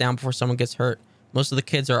shut it down before someone gets hurt. Most of the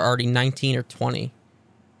kids are already 19 or 20.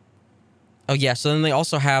 Oh, yeah. So then they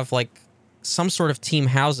also have, like, some sort of team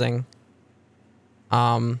housing.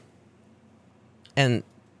 And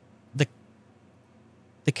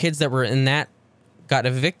the kids that were in that got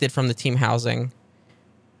evicted from the team housing,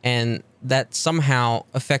 and that somehow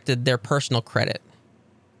affected their personal credit.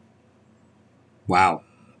 Wow.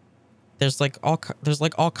 There's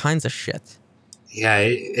all kinds of shit. Yeah,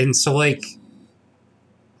 and so like,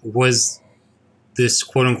 was this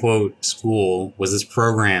quote unquote school, was this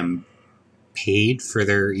program paid for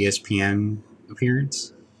their ESPN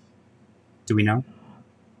appearance? Do we know?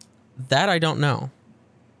 That I don't know.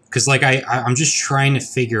 Because like I'm just trying to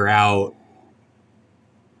figure out,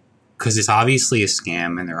 because it's obviously a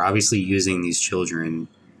scam and they're obviously using these children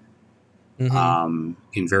in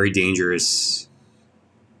very dangerous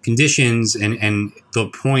conditions, and the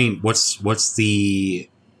point, what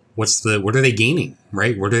are they gaining,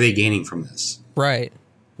 right? What are they gaining from this? Right.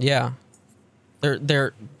 Yeah.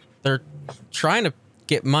 They're trying to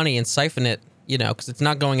get money and siphon it, because it's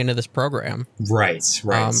not going into this program. Right.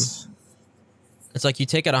 It's like you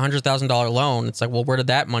take out $100,000 loan. It's like, well, where did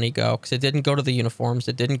that money go? Because it didn't go to the uniforms.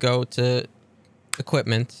 It didn't go to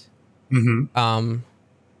equipment. Mm-hmm.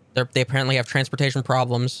 They apparently have transportation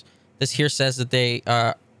problems. This here says that they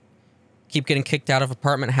keep getting kicked out of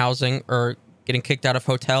apartment housing or getting kicked out of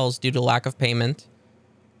hotels due to lack of payment.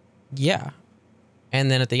 Yeah.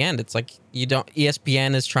 And then at the end, it's like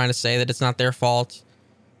ESPN is trying to say that it's not their fault.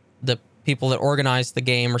 The people that organized the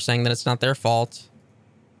game are saying that it's not their fault.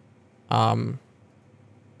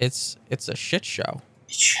 It's a shit show.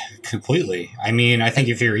 Completely. I mean, I think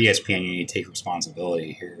if you're ESPN, you need to take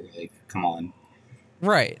responsibility here. Like, come on.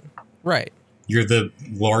 Right. You're the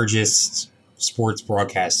largest sports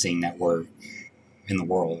broadcasting network in the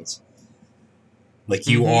world. Like,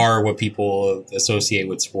 you are what people associate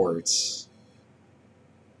with sports.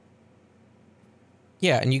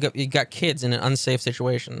 Yeah, and you got kids in an unsafe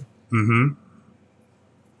situation. Mm-hmm.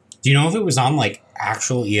 Do you know if it was on like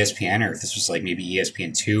actual ESPN, or if this was like maybe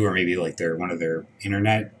ESPN2, or maybe like one of their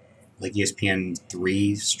internet, like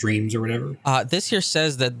ESPN3 streams or whatever? This here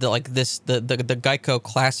says that the Geico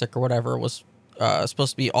Classic or whatever was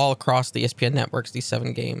supposed to be all across the ESPN networks, these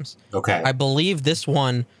 7 games. Okay. I believe this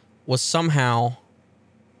one was somehow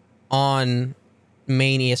on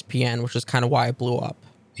main ESPN, which is kind of why it blew up.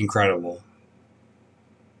 Incredible.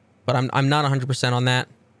 But I'm not 100% on that.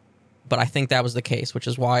 But I think that was the case, which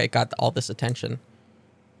is why it got all this attention.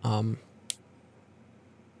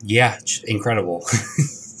 Yeah, incredible.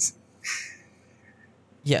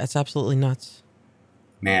 Yeah, it's absolutely nuts.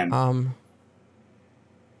 Man.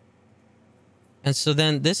 And so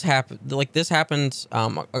then this happened.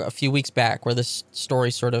 A few weeks back, where this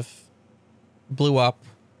story sort of blew up.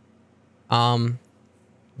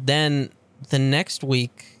 Then the next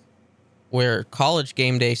week, where college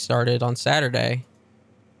game day started on Saturday,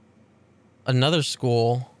 another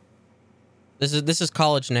school. This is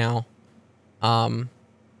college now.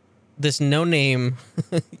 This no-name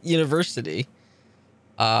university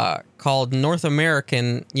called North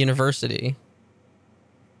American University.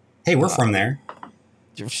 Hey, we're from there.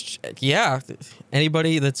 Yeah,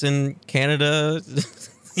 anybody that's in Canada,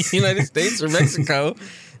 United States, or Mexico,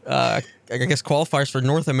 I guess qualifies for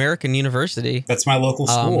North American University. That's my local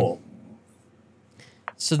school.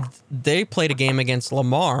 So they played a game against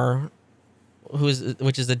Lamar,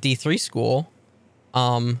 which is a D3 school,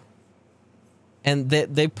 and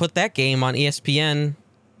they put that game on ESPN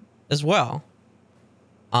as well.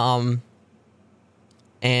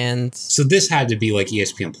 And so this had to be like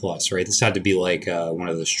ESPN Plus, right? This had to be like one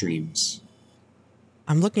of the streams.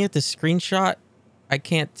 I'm looking at the screenshot. I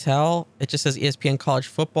can't tell. It just says ESPN College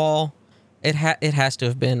Football. It has to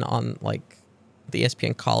have been on like the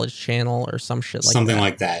ESPN College channel or some shit like something that.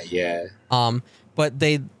 like that, yeah. But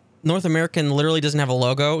North American literally doesn't have a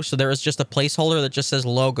logo, so there is just a placeholder that just says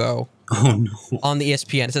logo. Oh no! On the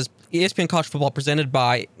ESPN, it says ESPN College Football presented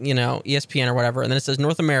by ESPN or whatever, and then it says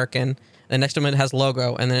North American. And next to it has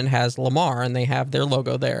logo, and then it has Lamar, and they have their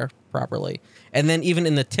logo there properly. And then even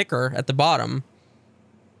in the ticker at the bottom,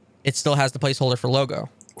 it still has the placeholder for logo.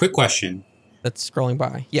 Quick question. That's scrolling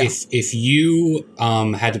by. Yeah. If you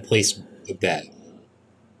had to place a bet,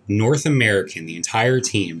 North American, the entire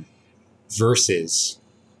team, versus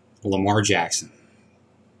Lamar Jackson,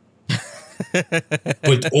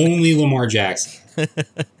 but only Lamar Jackson,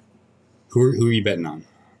 who are you betting on?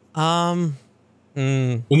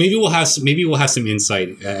 Well, maybe we'll have some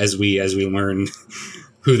insight as we learn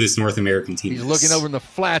who this North American team is. He's looking over in the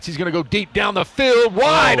flats. He's going to go deep down the field,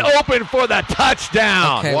 wide open for the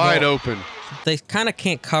touchdown. Okay, wide open. They kind of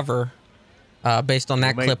can't cover based on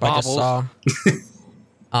that clip I just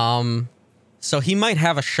saw. So he might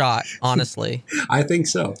have a shot, honestly. I think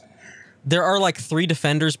so. There are like 3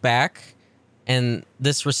 defenders back, and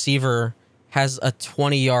this receiver has a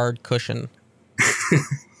 20-yard cushion.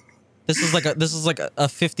 This is like a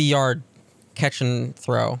 50-yard catch and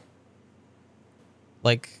throw.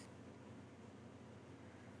 Like,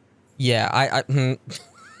 yeah, I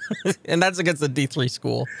and that's against the D3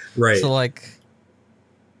 school, right? So like,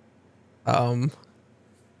 they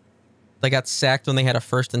got sacked when they had a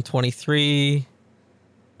 1st and 23.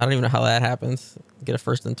 I don't even know how that happens. Get a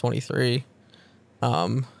 1st and 23.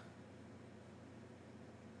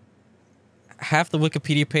 Half the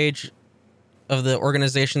Wikipedia page of the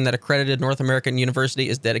organization that accredited North American University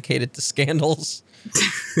is dedicated to scandals,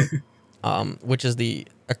 which is the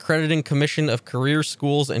Accrediting Commission of Career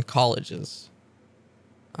Schools and Colleges.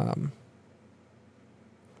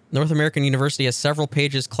 North American University has several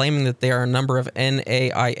pages claiming that they are a member of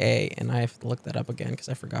NAIA, and I have to look that up again because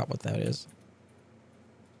I forgot what that is.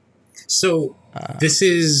 So this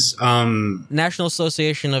is National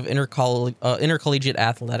Association of Intercollegiate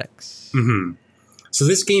Athletics. Mm-hmm. So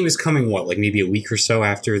this game is coming, like maybe a week or so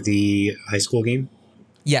after the high school game?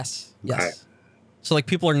 Yes. Okay. So like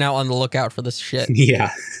people are now on the lookout for this shit. Yeah.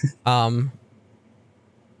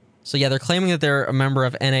 So yeah, they're claiming that they're a member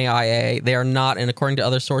of NAIA. They are not, and according to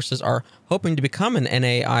other sources, are hoping to become an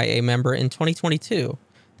NAIA member in 2022.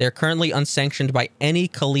 They are currently unsanctioned by any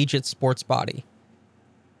collegiate sports body.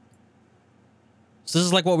 So this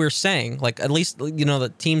is like what we were saying. Like at least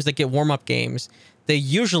the teams that get warm-up games, they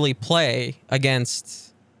usually play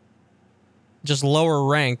against just lower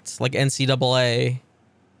ranked like NCAA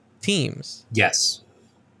teams. Yes.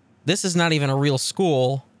 This is not even a real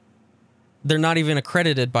school. They're not even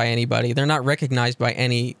accredited by anybody. They're not recognized by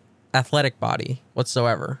any athletic body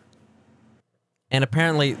whatsoever. And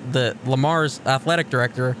apparently the Lamar's athletic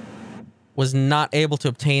director was not able to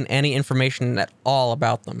obtain any information at all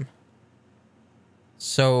about them.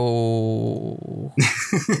 So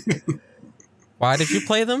why did you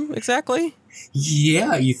play them exactly?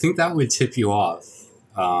 Yeah, you think that would tip you off.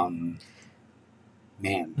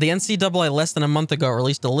 Man. The NCAA less than a month ago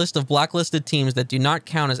released a list of blacklisted teams that do not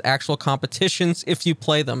count as actual competitions if you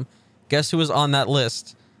play them. Guess who was on that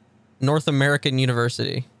list? North American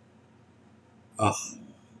University. Ugh.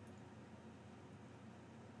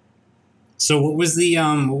 So what was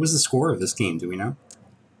the score of this game? Do we know?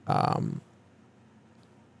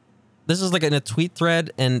 This is like in a tweet thread,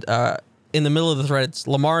 and in the middle of the thread, it's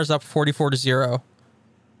Lamar is up 44-0.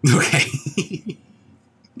 Okay.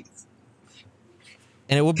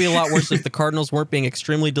 And it would be a lot worse if the Cardinals weren't being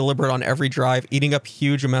extremely deliberate on every drive, eating up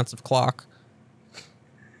huge amounts of clock.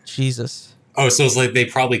 Jesus. Oh, so it's like they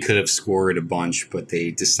probably could have scored a bunch, but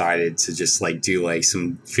they decided to just like do like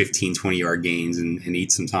some 15, 20-yard gains and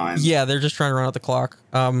eat some time. Yeah, they're just trying to run out the clock.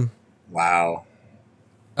 Wow.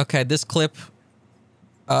 Okay, this clip,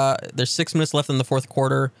 there's 6 minutes left in the fourth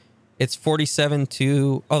quarter. It's 47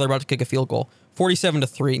 to... Oh, they're about to kick a field goal.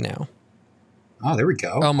 47-3 now. Oh, there we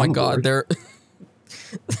go. Oh, my God. They're...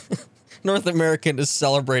 North American is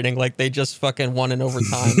celebrating like they just fucking won in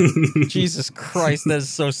overtime. Jesus Christ, that is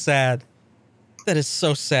so sad. That is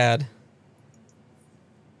so sad.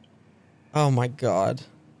 Oh, my God.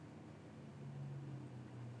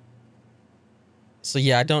 So,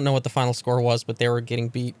 yeah, I don't know what the final score was, but they were getting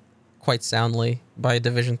beat quite soundly by a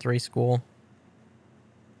Division III school.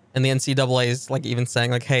 And the NCAA is like even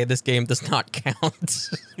saying like, hey, this game does not count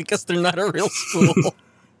because they're not a real school.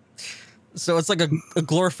 So it's like a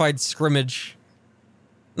glorified scrimmage.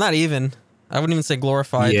 Not even. I wouldn't even say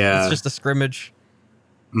glorified. Yeah. It's just a scrimmage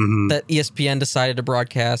that ESPN decided to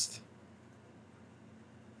broadcast.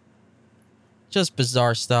 Just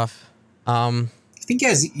bizarre stuff. You think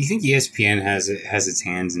ESPN has its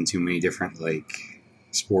hands in too many different like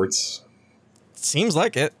sports? Seems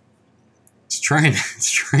like it. It's trying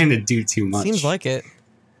to do too much. Seems like it.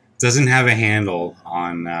 Doesn't have a handle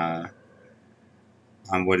on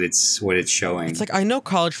what it's showing. It's like I know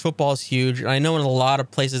college football is huge, and I know in a lot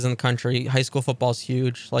of places in the country, high school football is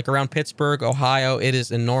huge. Like around Pittsburgh, Ohio, it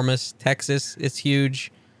is enormous. Texas, it's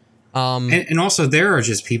huge. And also there are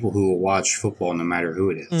just people who will watch football no matter who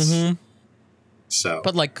it is. Mm-hmm. So,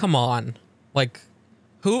 but like, come on, like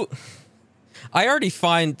who? I already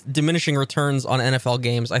find diminishing returns on NFL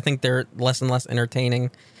games. I think they're less and less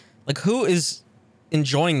entertaining. Like, who is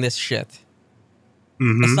enjoying this shit?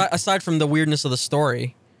 Aside from the weirdness of the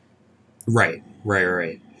story. Right.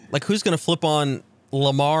 Like, who's going to flip on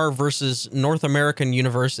Lamar versus North American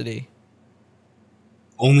University?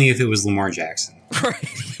 Only if it was Lamar Jackson.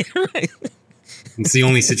 Right. It's the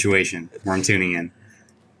only situation where I'm tuning in.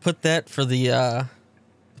 Put that for the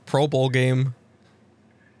Pro Bowl game.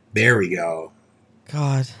 There we go.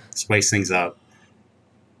 God. Spice things up.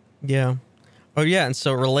 Yeah. Oh, yeah, and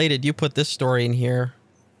so related, you put this story in here.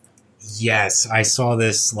 Yes, I saw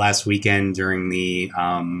this last weekend during the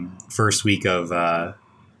first week of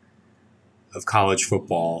college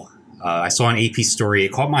football. I saw an AP story.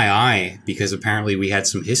 It caught my eye because apparently we had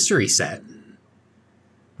some history set.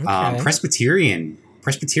 Okay. Presbyterian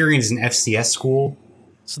is an FCS school.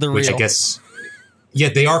 So they're which real. I guess... Yeah,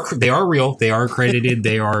 they are real. They are accredited.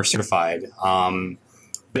 They are certified.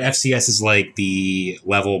 But FCS is like the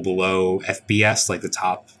level below FBS, like the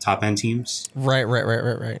top end teams. Right.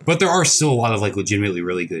 But there are still a lot of like legitimately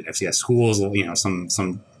really good FCS schools. You know, some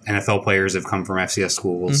NFL players have come from FCS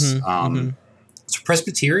schools. So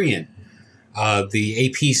Presbyterian. The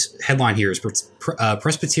AP's headline here is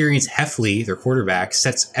Presbyterian's Heffley, their quarterback,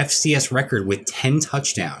 sets FCS record with 10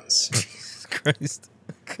 touchdowns. Jesus Christ.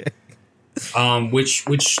 Okay.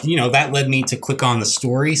 Which you know, that led me to click on the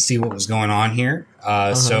story, see what was going on here.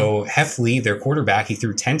 So Heffley, their quarterback, he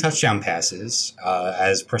threw 10 touchdown passes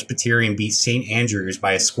as Presbyterian beat St. Andrews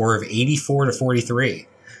by a score of 84-43.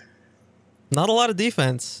 Not a lot of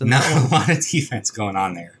defense. Not a lot of defense going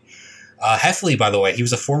on there. Heffley, by the way, he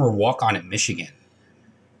was a former walk-on at Michigan.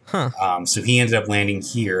 Huh. So he ended up landing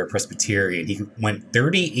here at Presbyterian. He went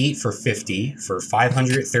 38 for 50 for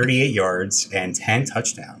 538 yards and 10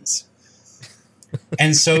 touchdowns.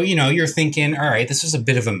 And so, you know, you're thinking, all right, this is a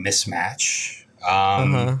bit of a mismatch.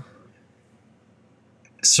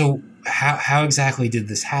 So how exactly did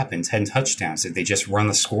this happen? 10 touchdowns? Did they just run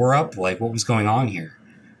the score up? Like, what was going on here?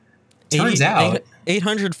 Turns out...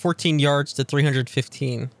 814 yards to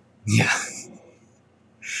 315. Yeah.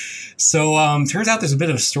 So, turns out there's a bit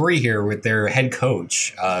of a story here with their head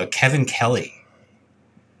coach, Kevin Kelly.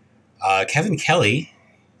 Kevin Kelly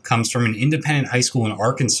comes from an independent high school in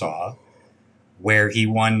Arkansas where he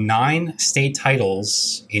won 9 state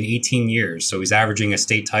titles in 18 years. So he's averaging a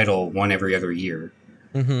state title one every other year.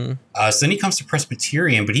 So then he comes to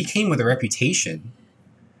Presbyterian, but he came with a reputation.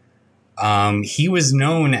 He was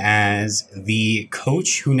known as the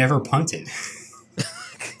coach who never punted.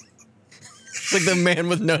 It's like the man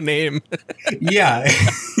with no name. Yeah.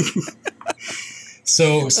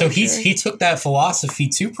 So he took that philosophy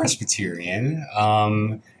to Presbyterian.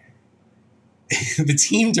 The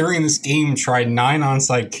team during this game tried 9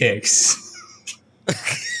 onside kicks.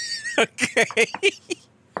 Okay.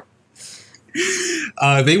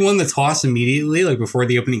 They won the toss immediately, like before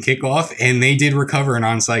the opening kickoff, and they did recover an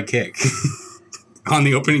onside kick on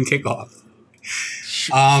the opening kickoff.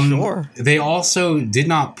 Sure. They also did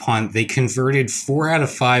not punt. They converted 4 out of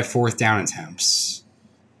 5 fourth down attempts.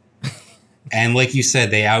 And like you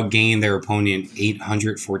said, they outgained their opponent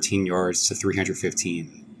 814 yards to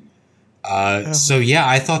 315. So yeah,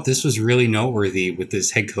 I thought this was really noteworthy with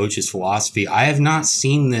this head coach's philosophy. I have not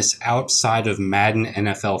seen this outside of Madden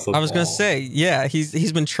NFL football. I was going to say, yeah,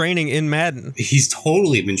 he's been training in Madden. He's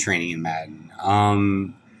totally been training in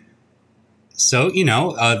Madden. So,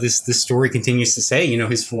 this story continues to say,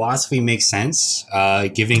 his philosophy makes sense,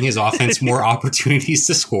 giving his offense more opportunities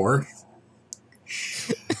to score.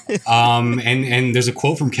 And there's a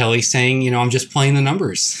quote from Kelly saying, I'm just playing the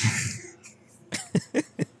numbers.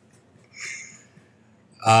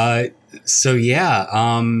 So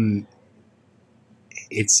yeah,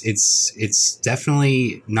 it's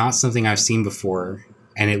definitely not something I've seen before,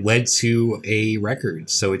 and it led to a record.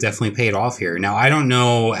 So it definitely paid off here. Now, I don't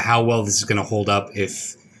know how well this is going to hold up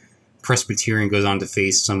if Presbyterian goes on to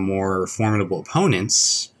face some more formidable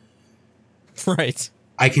opponents. Right.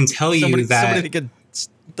 I can tell you that somebody could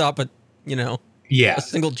stop a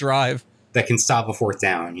single drive that can stop a fourth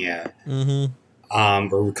down. Yeah.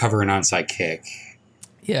 Mm-hmm. Or recover an onside kick.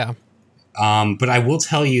 Yeah. But I will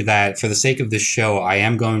tell you that for the sake of this show, I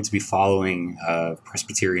am going to be following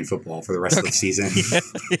Presbyterian football for the rest of the season.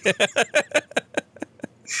 Yeah.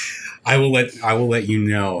 I will let you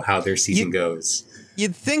know how their season goes.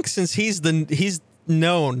 You'd think since he's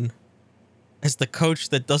known as the coach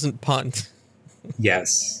that doesn't punt.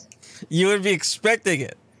 Yes. You would be expecting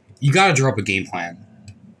it. You got to drop a game plan.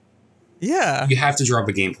 Yeah. You have to drop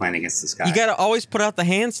a game plan against this guy. You got to always put out the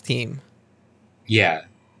hands team. Yeah.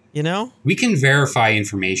 We can verify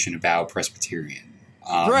information about Presbyterian.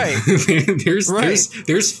 Right. There's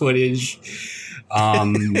footage.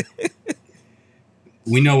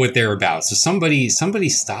 We know what they're about. So somebody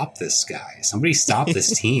stop this guy. Somebody stop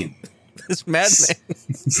this team. This madman.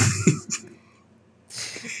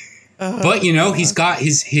 But he's got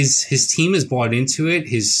his team has bought into it.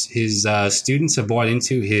 His students have bought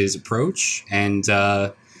into his approach, and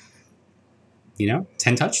 10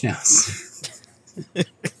 touchdowns.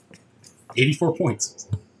 84 points.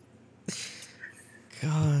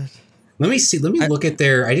 God. Let me see. Let me look at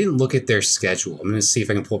their... I didn't look at their schedule. I'm going to see if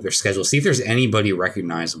I can pull up their schedule. See if there's anybody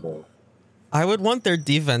recognizable. I would want their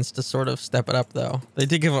defense to sort of step it up, though. They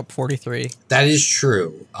did give up 43. That is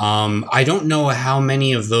true. I don't know how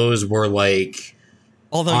many of those were like...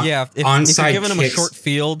 Although, if you're giving them a short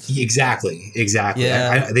field... Exactly.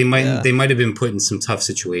 Yeah, they might have been put in some tough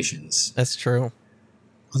situations. That's true.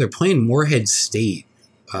 Oh, they're playing Morehead State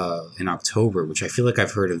in October, which I feel like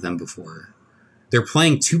I've heard of them before. They're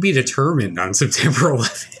playing To Be Determined on September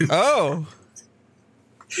 11th. Oh.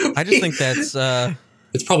 I just think that's...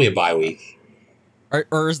 it's probably a bye week.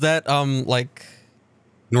 Or is that, like...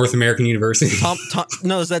 North American University?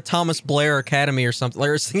 No, is that Thomas Blair Academy or something?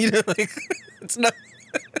 It's not...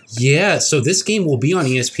 Yeah, so this game will be on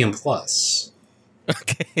ESPN+.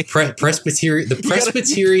 Okay.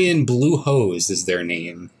 Presbyterian Blue Hose is their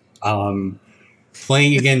name.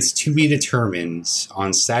 Playing against To Be Determined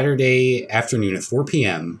on Saturday afternoon at 4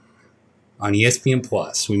 p.m. on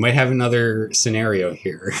ESPN+. We might have another scenario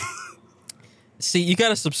here. See, you got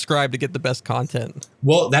to subscribe to get the best content.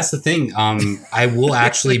 Well, that's the thing. I will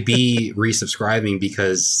actually be resubscribing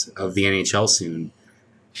because of the NHL soon.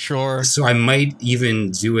 Sure. So I might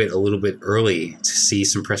even do it a little bit early to see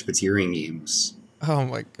some Presbyterian games. Oh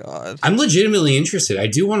my God. I'm legitimately interested. I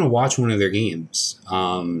do want to watch one of their games.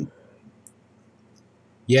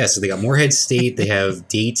 Yeah, so they got Morehead State. They have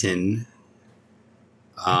Dayton,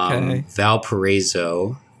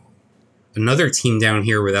 Valparaiso, another team down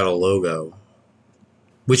here without a logo,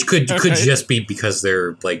 which could just be because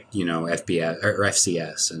they're like FBS or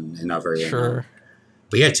FCS and not very sure.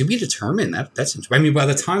 But yeah, To Be Determined. That's interesting. I mean, by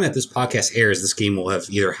the time that this podcast airs, this game will have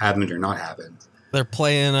either happened or not happened. They're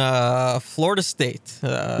playing Florida State.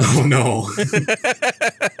 Oh no.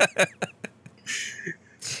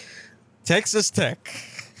 Texas Tech.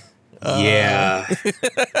 Yeah.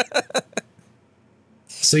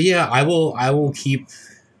 So yeah, I will keep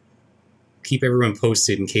everyone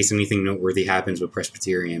posted in case anything noteworthy happens with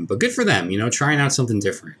Presbyterian. But good for them, trying out something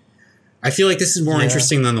different. I feel like this is more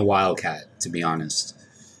interesting than the Wildcat, to be honest.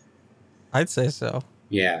 I'd say so.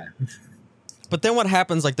 Yeah. But then what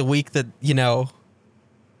happens like the week that,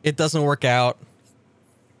 it doesn't work out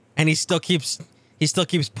and he still keeps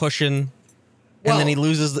pushing and then he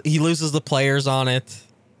loses the players on it.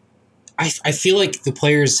 I feel like the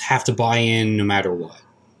players have to buy in no matter what.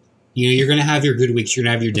 You're going to have your good weeks, you're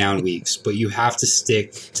going to have your down weeks, but you have to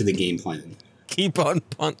stick to the game plan. Keep on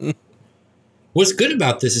punting. What's good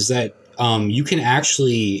about this is that you can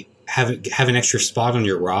actually have an extra spot on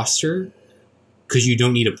your roster because you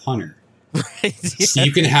don't need a punter. Right. Yeah. So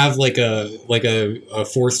you can have like a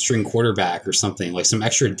fourth string quarterback or something, like some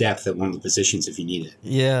extra depth at one of the positions if you need it.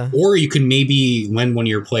 Yeah. Or you can maybe lend one of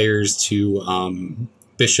your players to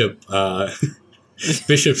Bishop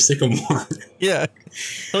Bishop Sycamore. Yeah.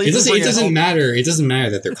 It doesn't matter. It doesn't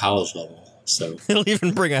matter that they're college level. So he'll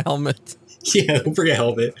even bring a helmet. Yeah, he'll bring a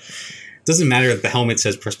helmet. It doesn't matter that the helmet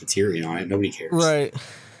says Presbyterian on it. Nobody cares. Right.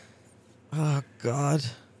 Oh God.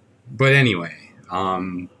 But anyway,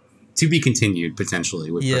 to be continued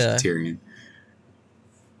potentially with Presbyterian.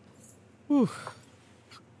 Whew.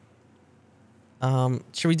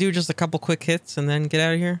 Should we do just a couple quick hits and then get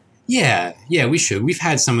out of here? Yeah, we should. We've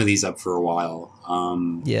had some of these up for a while.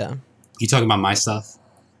 Yeah. You talking about my stuff?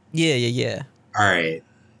 Yeah. All right.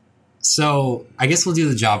 So I guess we'll do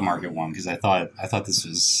the job market one because I thought this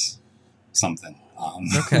was something.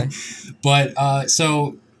 Okay. But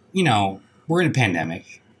so we're in a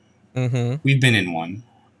pandemic. Mm-hmm. We've been in one.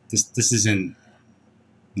 This isn't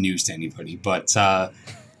news to anybody, but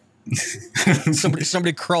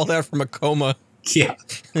somebody crawled out from a coma. Yeah.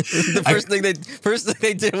 The first thing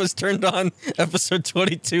they did was turned on episode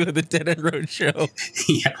 22 of the Dead End Road show.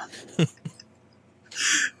 Yeah.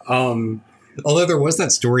 Although there was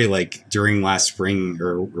that story like during last spring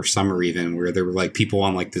or summer even where there were like people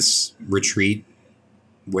on like this retreat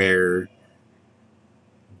where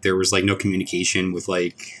there was like no communication with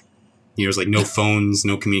like, it was like no phones,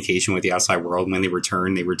 no communication with the outside world. And when they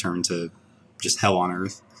returned to just hell on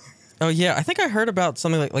earth. Oh yeah, I think I heard about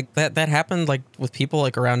something like that happened like with people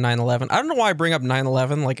like around 9/11. I don't know why I bring up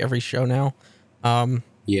 9/11 like every show now.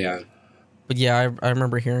 Yeah. But yeah, I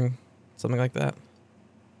remember hearing something like that.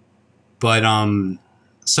 But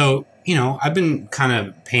so, I've been kind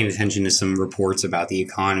of paying attention to some reports about the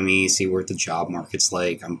economy, see what the job market's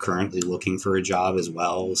like. I'm currently looking for a job as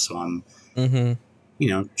well, so I'm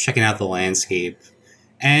checking out the landscape.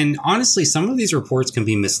 And honestly, some of these reports can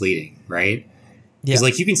be misleading, right? Because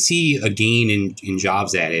like you can see a gain in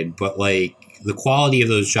jobs added, but like the quality of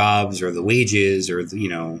those jobs or the wages or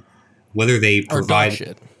whether they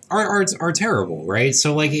provide are terrible, right?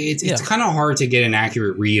 So like it's kind of hard to get an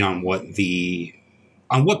accurate read on what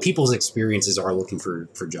people's experiences are looking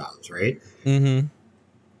for jobs, right? Mm-hmm.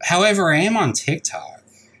 However, I am on TikTok.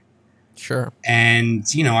 Sure. And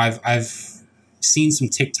I've seen some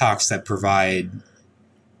TikToks that provide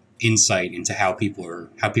insight into how people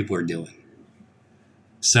are doing.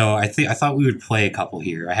 So I thought we would play a couple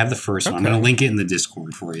here. I have the first one. I'm going to link it in the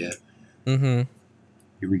Discord for you. Mm-hmm.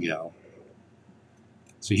 Here we go.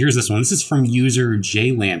 So here's this one. This is from user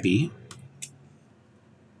J Lampy.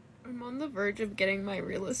 I'm on the verge of getting my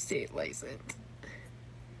real estate license.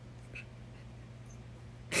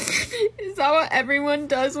 Is that what everyone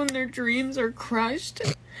does when their dreams are crushed?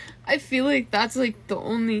 I feel like that's like the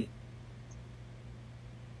only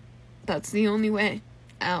way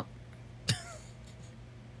out.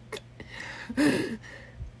 I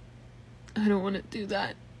don't want to do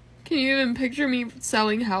that. Can you even picture me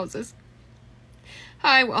selling houses?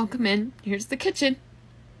 Hi, welcome in. Here's the kitchen.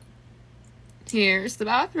 Here's the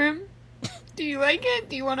bathroom. Do you like it?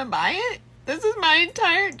 Do you want to buy it? This is my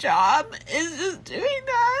entire job, is just doing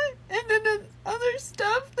that. And then the other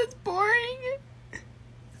stuff that's boring.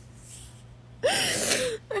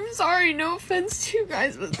 I'm sorry, no offense to you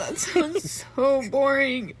guys, but that sounds so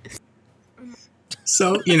boring.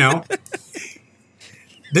 So,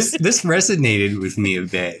 this resonated with me a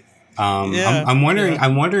bit. I'm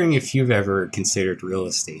wondering if you've ever considered real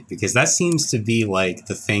estate, because that seems to be like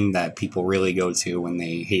the thing that people really go to when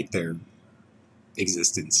they hate their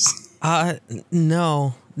existence.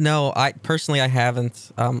 No. I personally, I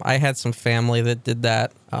haven't. I had some family that did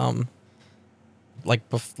that, like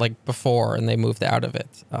before, and they moved out of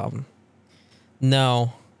it.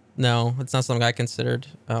 No, it's not something I considered.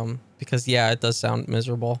 Because it does sound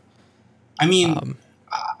miserable. I mean,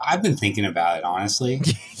 I've been thinking about it, honestly.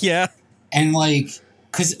 Yeah. And like,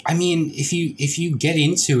 because I mean, if you get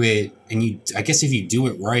into it and I guess if you do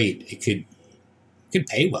it right, it could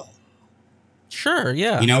pay well. Sure.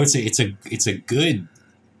 Yeah. It's a good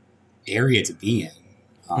area to be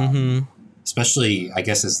in. Especially, I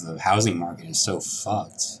guess, as the housing market is so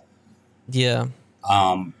fucked. Yeah.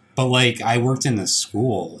 But like, I worked in the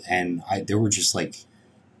school, and there were just like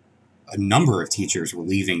a number of teachers were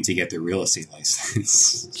leaving to get their real estate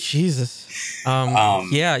license. Jesus.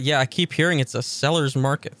 Yeah. I keep hearing it's a seller's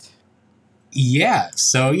market. Yeah.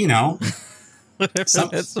 So, whatever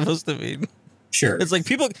that's supposed to mean. Sure. It's like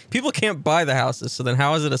people can't buy the houses, so then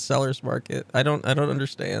how is it a seller's market? I don't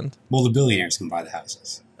understand. Well, the billionaires can buy the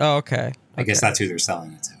houses. Oh, okay. I guess that's who they're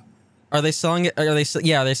selling it to. Are they selling it? Are they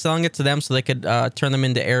selling it to them so they could turn them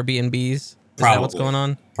into Airbnbs? that what's going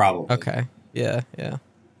on? Probably. Okay. Yeah. Yeah.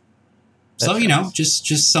 So,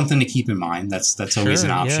 just something to keep in mind. That's always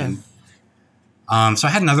an option. Yeah. So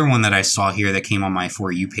I had another one that I saw here that came on my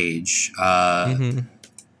For You page.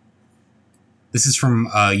 This is from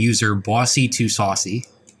user Bossy2Saucy.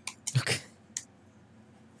 Okay.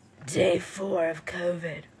 Day 4 of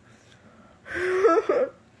COVID.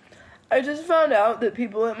 I just found out that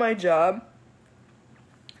people at my job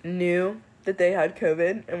knew that they had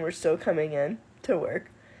COVID and were still coming in to work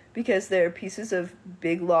because they're pieces of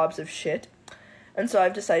big lobs of shit. And so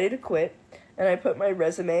I've decided to quit, and I put my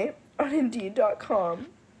resume on Indeed.com.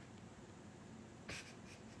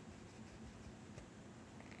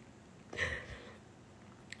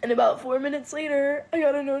 And about 4 minutes later, I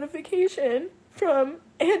got a notification from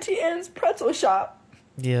Auntie Anne's Pretzel Shop.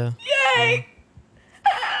 Yeah. Yay!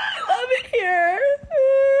 I love it here.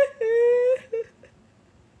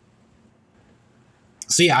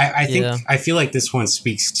 So yeah, I feel like this one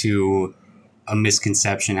speaks to a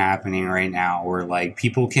misconception happening right now where like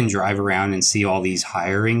people can drive around and see all these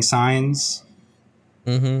hiring signs,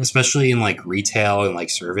 especially in like retail and like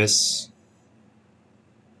service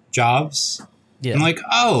jobs. Yeah. I'm like,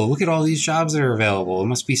 oh, look at all these jobs that are available. It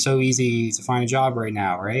must be so easy to find a job right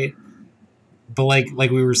now, right? But like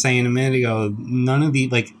we were saying a minute ago, none of the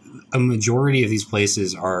a majority of these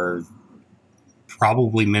places are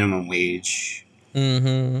probably minimum wage,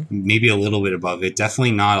 maybe a little bit above it.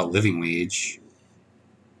 Definitely not a living wage.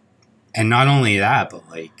 And not only that, but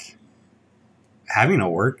like having to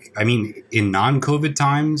work. I mean, in non-COVID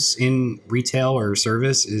times in retail or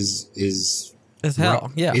service is it's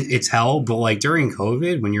hell. Yeah, it's hell. But like during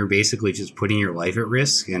COVID, when you're basically just putting your life at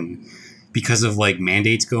risk, and because of like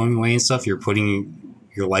mandates going away and stuff, you're putting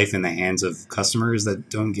your life in the hands of customers that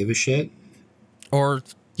don't give a shit, or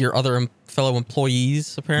your other fellow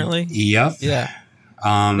employees, apparently. Yep. Yeah.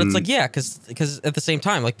 But it's like, yeah, because at the same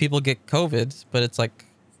time, like people get COVID, but it's like,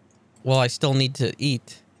 well, I still need to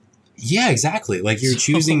eat. Yeah, exactly. Like you're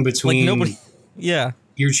choosing between like nobody. Yeah.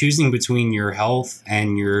 You're choosing between your health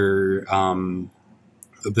and your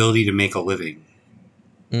ability to make a living,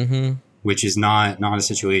 which is not a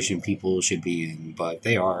situation people should be in, but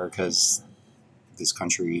they are because this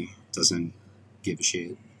country doesn't give a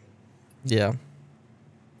shit. Yeah.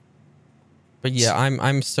 But yeah,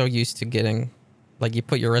 I'm so used to getting, like, you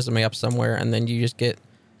put your resume up somewhere and then you just get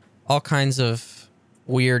all kinds of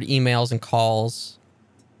weird emails and calls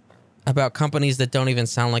about companies that don't even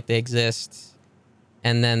sound like they exist.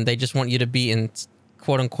 And then they just want you to be in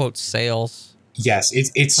quote unquote sales. Yes,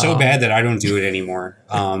 it's so bad that I don't do it anymore.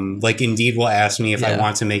 Like Indeed will ask me if I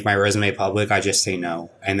want to make my resume public. I just say no,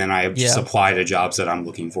 and then I just apply to jobs that I'm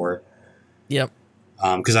looking for. Yep.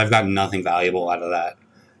 Because I've gotten nothing valuable out of that.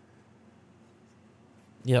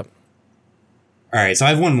 Yep. All right, so I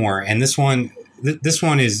have one more, and this one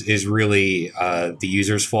is really the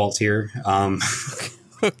user's fault here.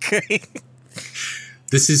 Okay.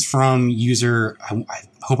 This is from user, I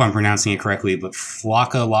hope I'm pronouncing it correctly, but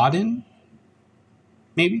Flocka Laden?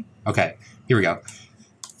 Maybe? Okay, here we go.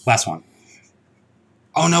 Last one.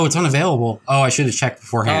 Oh no, it's unavailable. Oh, I should have checked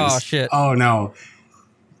beforehand. Oh, shit. Oh no.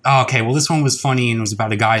 Oh, okay, well this one was funny and it was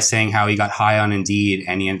about a guy saying how he got high on Indeed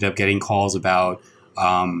and he ended up getting calls about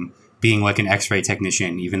being like an X-ray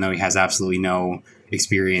technician, even though he has absolutely no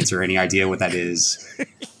experience or any idea what that is.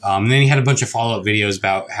 And then he had a bunch of follow-up videos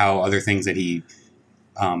about how other things that he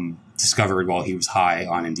discovered while he was high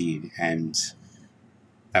on Indeed, and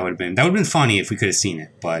that would have been funny if we could have seen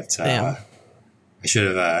it, but I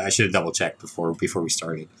should have double checked before we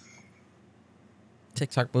started.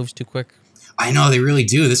 TikTok moves too quick. I know, they really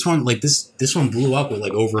do. This one this one blew up with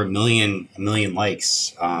like over a million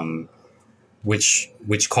likes,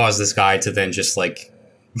 which caused this guy to then just like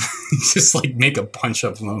make a bunch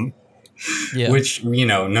of them. Yeah. Which,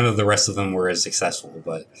 none of the rest of them were as successful,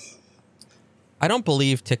 but I don't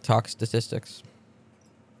believe TikTok statistics.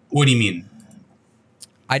 What do you mean?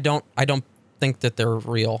 I don't think that they're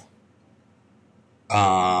real.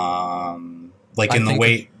 Like in the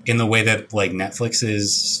way that like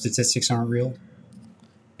Netflix's statistics aren't real?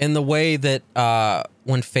 In the way that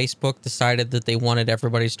when Facebook decided that they wanted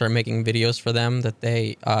everybody to start making videos for them, that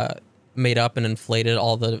they made up and inflated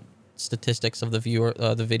all the statistics of the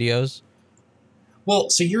videos. Well,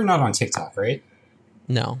 so you're not on TikTok, right?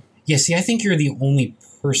 No. Yeah, see, I think you're the only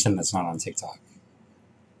person that's not on TikTok.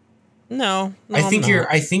 No, I think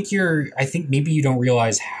maybe you don't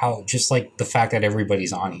realize how, just like the fact that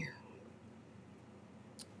everybody's on here.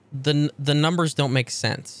 The numbers don't make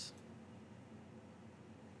sense.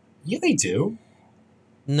 Yeah, they do.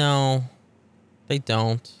 No, they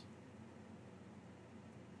don't.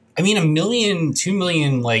 I mean, 1 million, 2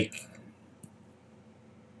 million, like,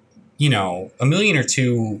 you know, 1 million or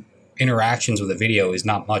 2 interactions with a video is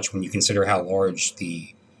not much when you consider how large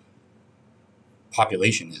the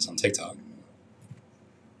population is on TikTok.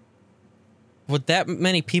 Would that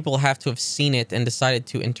many people have to have seen it and decided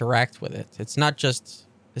to interact with it? It's not just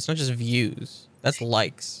views. That's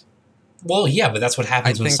likes. Well, yeah, but that's what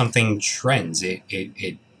happens when something trends.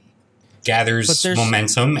 It gathers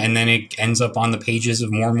momentum, and then it ends up on the pages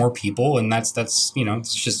of more and more people, and that's you know,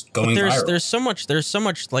 it's just going viral. There's so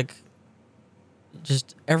much like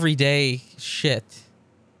just everyday shit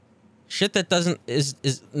that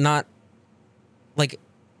is not like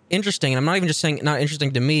interesting. And I'm not even just saying not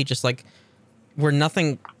interesting to me, just like where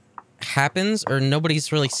nothing happens or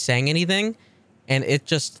nobody's really saying anything, and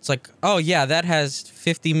it's like, oh yeah, that has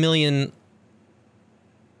 50 million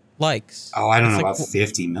likes. Oh, I don't know about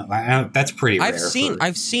 50 million. That's pretty rare.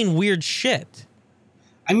 I've seen weird shit.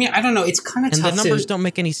 I mean, I don't know. It's kind of tough. And the numbers don't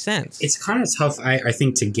make any sense. It's kind of tough, I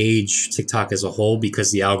think, to gauge TikTok as a whole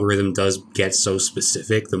because the algorithm does get so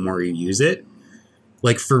specific the more you use it.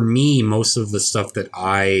 Like for me, most of the stuff that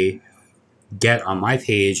I get on my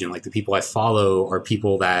page and like the people I follow are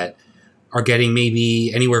people that are getting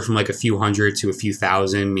maybe anywhere from like a few hundred to a few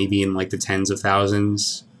thousand, maybe in like the tens of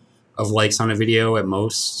thousands of likes on a video at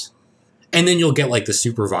most. And then you'll get like the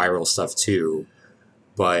super viral stuff too.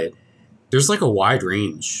 But there's like a wide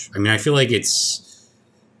range. I mean, I feel like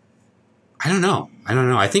I don't know.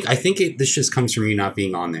 I think this just comes from you not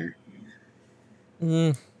being on there.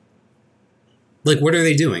 Like, what are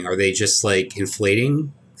they doing? Are they just like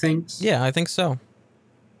inflating things? Yeah, I think so.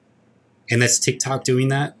 And that's TikTok doing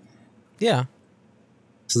that? Yeah.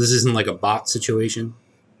 So this isn't like a bot situation?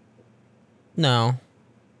 No.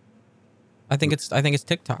 I think it's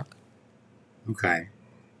TikTok. Okay.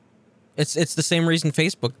 It's the same reason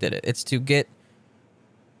Facebook did it. It's to get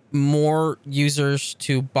more users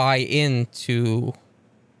to buy into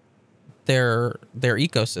their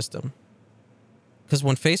ecosystem. Because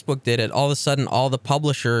when Facebook did it, all of a sudden, all the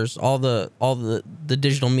publishers, all the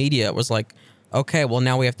digital media was like, okay, well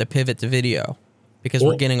now we have to pivot to video because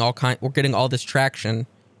we're getting all this traction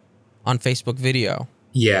on Facebook video.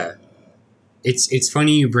 Yeah, it's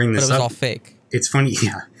funny you bring this up. But it was all fake. It's funny,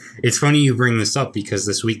 yeah. It's funny you bring this up because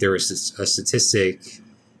this week there was a statistic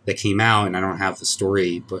that came out, and I don't have the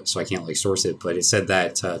story, but so I can't like source it. But it said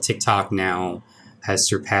that TikTok now has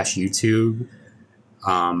surpassed YouTube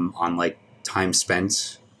on like time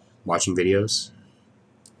spent watching videos.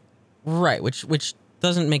 Right, which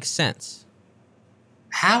doesn't make sense.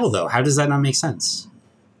 How though? How does that not make sense?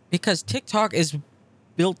 Because TikTok is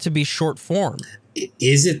built to be short form.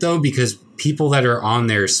 Is it though? Because people that are on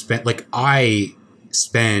there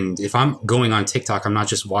if I'm going on TikTok, I'm not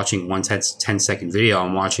just watching 10-second video.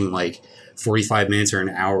 I'm watching like 45 minutes or an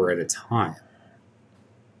hour at a time.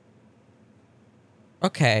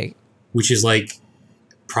 Okay. Which is like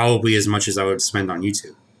probably as much as I would spend on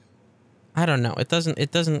YouTube. I don't know. It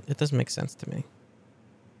doesn't make sense to me.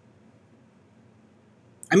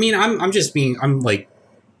 I mean, I'm like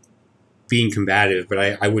being combative, but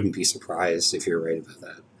I wouldn't be surprised if you're right about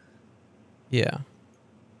that. Yeah.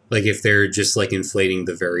 Like if they're just like inflating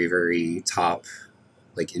the very, very top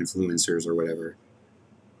like influencers or whatever.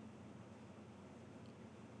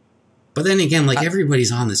 But then again, like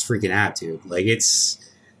everybody's on this freaking app, dude. Like it's,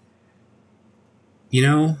 you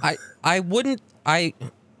know, I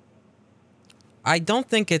don't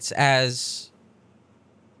think it's as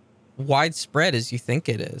widespread as you think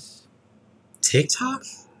it is. TikTok?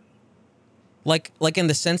 Like in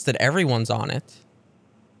the sense that everyone's on it.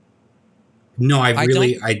 No, I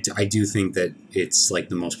do think that it's like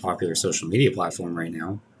the most popular social media platform right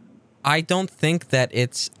now. I don't think that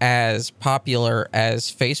it's as popular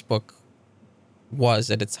as Facebook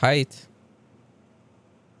was at its height.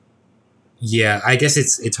 Yeah, I guess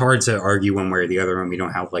it's hard to argue one way or the other when we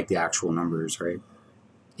don't have like the actual numbers, right?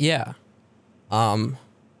 Yeah.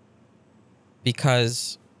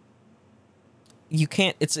 Because you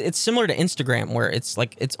can't it's similar to Instagram where it's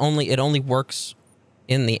like it only works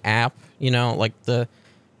in the app, you know, like the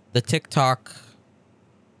TikTok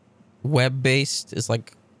web-based is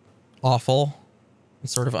like awful.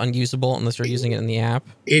 It's sort of unusable unless you're using it in the app.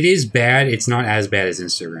 It is bad. It's not as bad as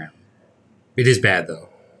Instagram. It is bad though.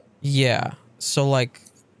 Yeah. So like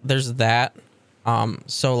there's that.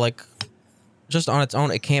 So like just on its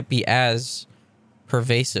own it can't be as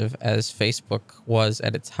pervasive as Facebook was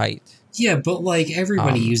at its height. Yeah, but like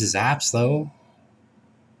everybody uses apps though.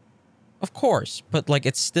 Of course, but like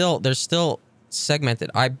it's still there's still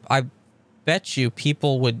segmented. I bet you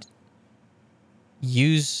people would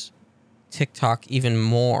use TikTok even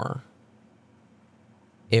more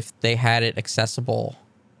if they had it accessible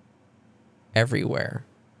everywhere.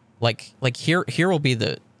 Like here will be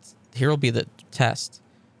the test,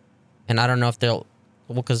 and I don't know if they'll,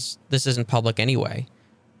 well, because this isn't public anyway,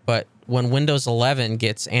 but when Windows 11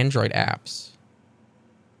 gets Android apps,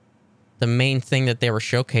 the main thing that they were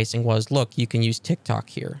showcasing was, look, you can use TikTok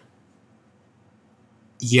here.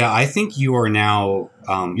 Yeah, I think you are now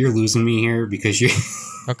you're losing me here because you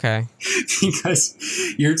Okay. because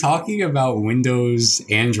you're talking about Windows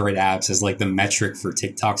Android apps as like the metric for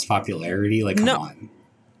TikTok's popularity. Like, come on.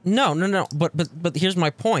 No. But here's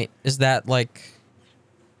my point: is that like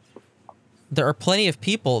there are plenty of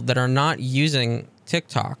people that are not using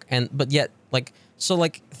TikTok, but yet like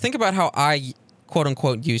think about how I quote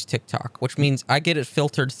unquote use TikTok, which means I get it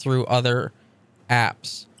filtered through other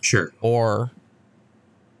apps, Sure, or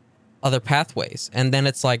other pathways, and then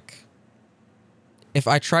it's like, if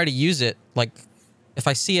I try to use it, like if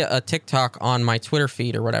I see a TikTok on my Twitter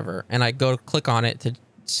feed or whatever, and I go click on it to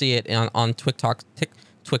see it on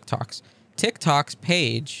TikTok's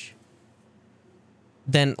page,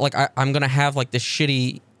 then like I'm gonna have like this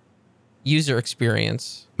shitty user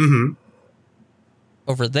experience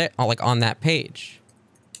over there, like on that page.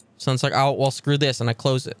 So it's like, oh well, screw this, and I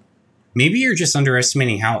close it. maybe you're just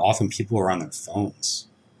underestimating how often people are on their phones.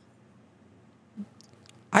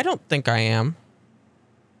 I don't think I am.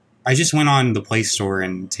 I just went on the Play Store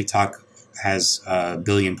and TikTok has a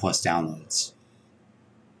billion plus downloads.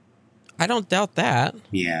 I don't doubt that.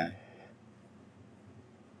 Yeah.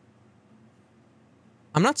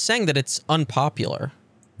 I'm not saying that it's unpopular.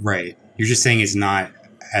 Right. You're just saying it's not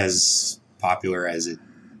as popular as it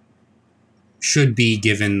should be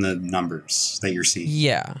given the numbers that you're seeing.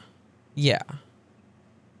 Yeah.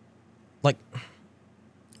 Like,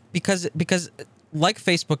 because like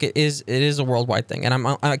Facebook, it is a worldwide thing,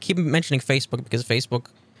 and I keep mentioning Facebook because Facebook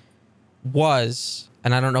was,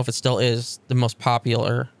 and I don't know if it still is, the most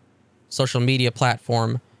popular social media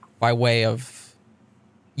platform by way of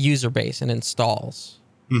user base and installs.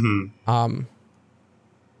 And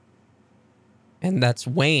that's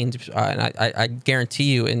waned, and I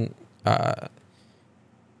guarantee you in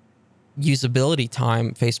usability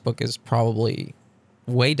time, Facebook is probably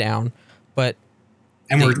way down, but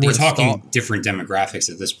and we're talking different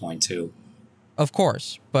demographics at this point too. Of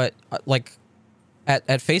course, but like at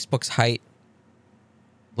Facebook's height,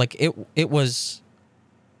 like it was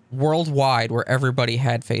worldwide where everybody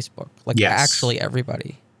had Facebook. Like, yes. Actually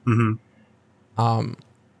everybody.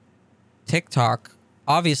 TikTok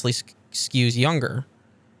obviously skews younger.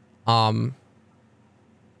 And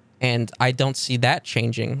I don't see that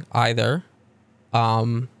changing either.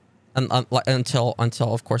 Until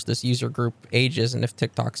of course this user group ages, and if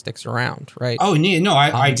TikTok sticks around, right? Oh no,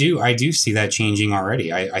 I do see that changing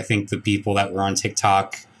already. I think the people that were on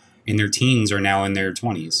TikTok in their teens are now in their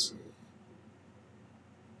 20s,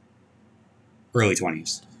 early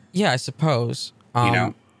 20s. Yeah, I suppose.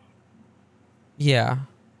 Yeah.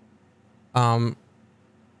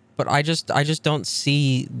 But I just don't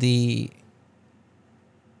see the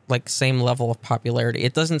like same level of popularity.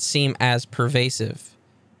 It doesn't seem as pervasive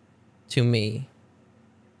to me.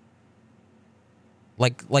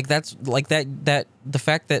 Like that's like that the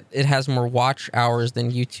fact that it has more watch hours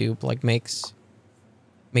than YouTube like makes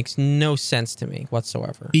no sense to me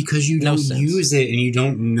whatsoever. Because you don't use it, and you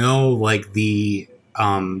don't know like the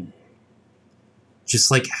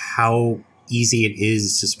just like how easy it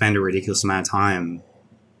is to spend a ridiculous amount of time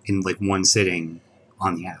in like one sitting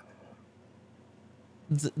on the app.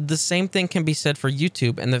 The same thing can be said for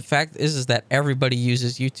YouTube, and the fact is that everybody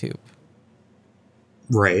uses YouTube.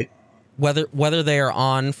 Right. Whether they are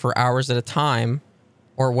on for hours at a time,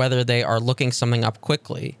 or whether they are looking something up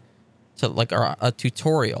quickly to like a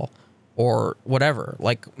tutorial or whatever.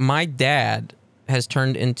 Like, my dad has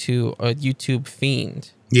turned into a YouTube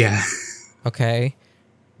fiend. Yeah. Okay.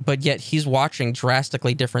 But yet he's watching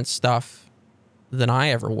drastically different stuff than I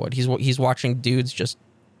ever would. He's watching dudes just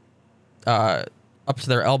up to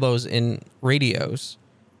their elbows in radios.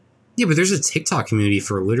 Yeah, but there's a TikTok community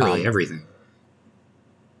for literally everything.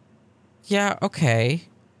 Yeah, okay.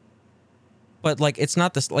 But like, it's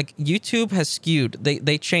not this, like, YouTube has skewed.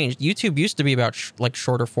 They changed. YouTube used to be about like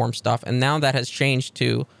shorter form stuff, and now that has changed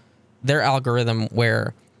to their algorithm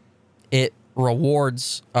where it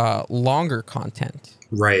rewards longer content.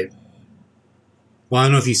 Right. Well, I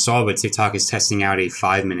don't know if you saw, but TikTok is testing out a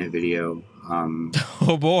 5-minute video.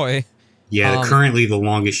 Oh boy. Yeah, currently the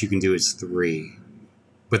longest you can do is 3.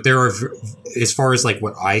 But there are, as far as like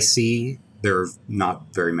what I see, there are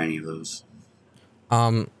not very many of those.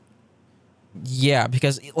 Yeah,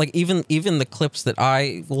 because like even the clips that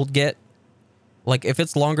I will get, like if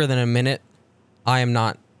it's longer than a minute, I'm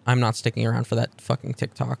not sticking around for that fucking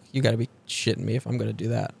TikTok. You got to be shitting me if I'm going to do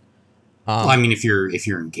that. Well, I mean, if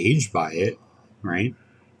you're engaged by it, right?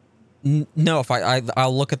 No, if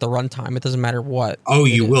I'll look at the runtime. It doesn't matter what. Oh,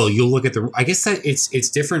 you will. You'll look at the. I guess that it's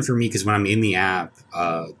different for me because when I'm in the app,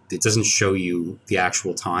 it doesn't show you the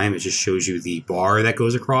actual time. It just shows you the bar that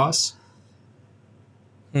goes across.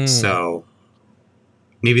 So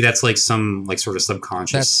maybe that's like some like sort of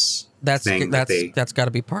subconscious thing. That's got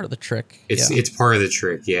to be part of the trick. It's part of the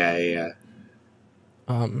trick. Yeah.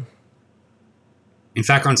 In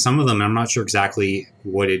fact, on some of them, I'm not sure exactly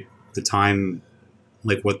what the times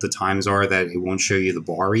are that it won't show you the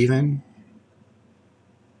bar even.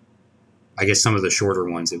 I guess some of the shorter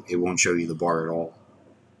ones, it won't show you the bar at all.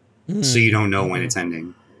 So you don't know when it's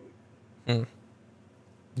ending.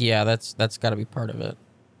 Yeah, that's got to be part of it.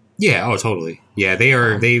 Yeah, oh, totally. Yeah, they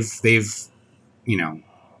are. They've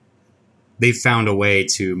found a way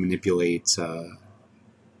to manipulate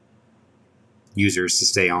users to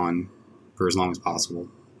stay on for as long as possible.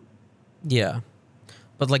 Yeah.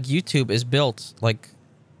 But like YouTube is built like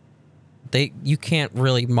you can't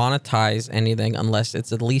really monetize anything unless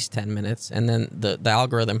it's at least 10 minutes, and then the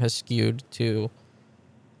algorithm has skewed to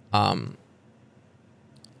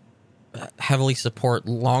heavily support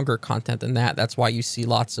longer content than that. That's why you see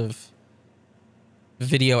lots of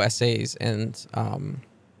video essays and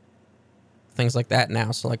things like that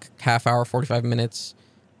now. So like half hour, 45 minutes.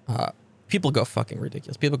 People go fucking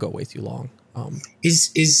ridiculous. People go way too long.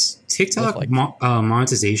 Is TikTok like,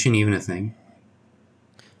 monetization even a thing?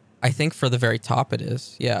 I think for the very top it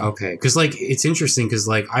is. Yeah. Okay, because like it's interesting because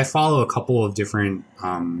like I follow a couple of different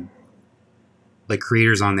like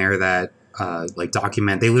creators on there that like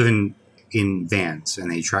document. They live in vans and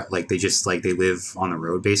they they live on the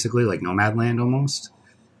road basically, like nomad land almost.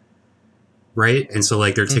 Right, and so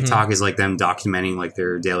like their TikTok is like them documenting like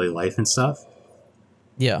their daily life and stuff.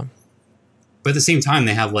 Yeah. But at the same time,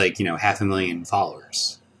 they have like 500,000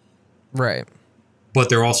 followers. Right. But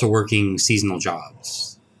they're also working seasonal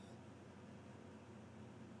jobs.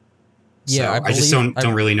 Yeah, so I just don't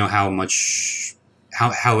really know how much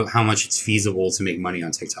it's feasible to make money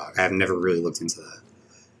on TikTok. I've never really looked into that.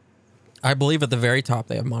 I believe at the very top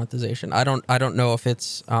they have monetization. I don't know if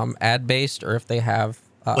it's ad based or if they have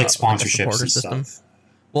like sponsorships like and stuff.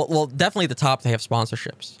 Well, definitely at the top they have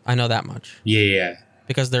sponsorships. I know that much. Yeah.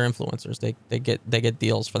 Because they're influencers, they get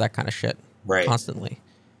deals for that kind of shit constantly.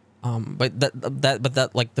 But that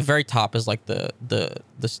like the very top is like the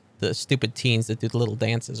stupid teens that do the little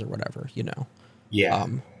dances or whatever, Yeah.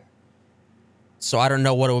 So I don't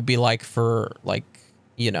know what it would be like for like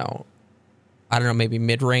I don't know, maybe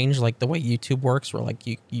mid range, like the way YouTube works, where like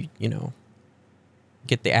you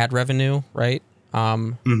get the ad revenue, right?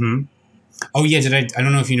 Oh yeah, I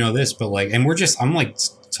don't know if you know this, but like, and I'm like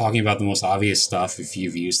talking about the most obvious stuff if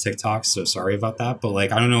you've used TikTok, so sorry about that, but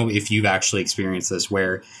like I don't know if you've actually experienced this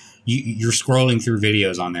where you're scrolling through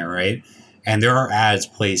videos on there, right? And there are ads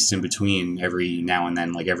placed in between every now and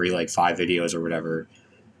then, like every like 5 videos or whatever.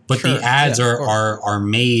 But sure, the ads are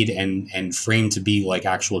made and framed to be like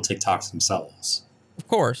actual TikToks themselves. Of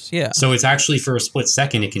course, yeah. So it's actually for a split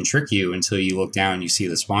second it can trick you until you look down and you see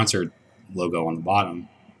the sponsored logo on the bottom.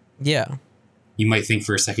 Yeah. You might think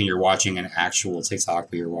for a second you're watching an actual TikTok,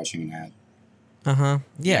 but you're watching an ad. Uh-huh.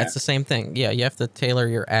 Yeah, it's the same thing. Yeah, you have to tailor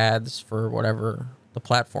your ads for whatever the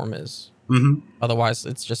platform is. Mm-hmm. Otherwise,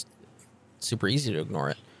 it's just super easy to ignore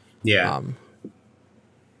it. Yeah.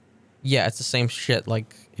 Yeah, it's the same shit.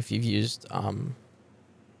 Like if you've used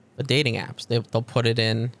the dating apps, they'll put it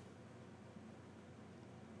in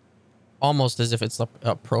almost as if it's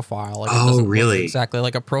a profile. Like, it doesn't really? look exactly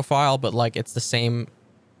like a profile, but like it's the same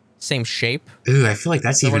shape. Ooh, I feel like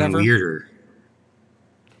that's even weirder.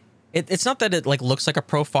 It's not that it like looks like a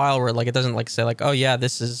profile where like it doesn't like say like, oh yeah,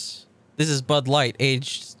 this is Bud Light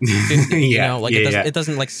aged 50, it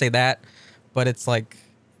doesn't like say that, but it's like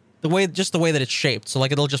the way that it's shaped. So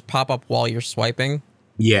like it'll just pop up while you're swiping.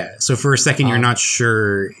 Yeah. So for a second you're not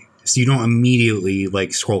sure, so you don't immediately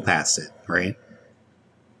like scroll past it, right?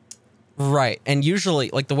 Right. And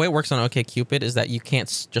usually like the way it works on OkCupid is that you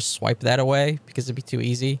can't just swipe that away because it'd be too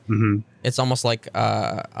easy. Mm-hmm. It's almost like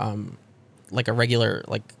a regular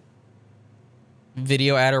like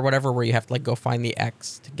video ad or whatever where you have to like go find the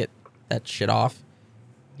X to get that shit off,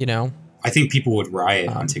 I think people would riot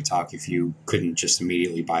on TikTok if you couldn't just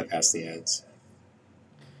immediately bypass the ads.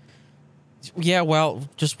 Yeah, well,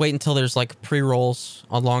 just wait until there's like pre-rolls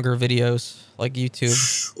on longer videos like YouTube.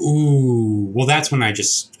 Ooh, well, that's when I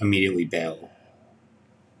just immediately bail.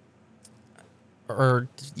 Or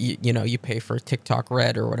you pay for TikTok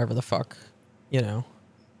Red or whatever the fuck, Yeah,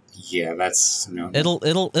 that's no.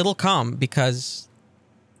 It'll come because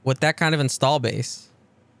with that kind of install base.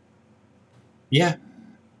 Yeah.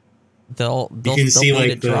 they'll you can see bleed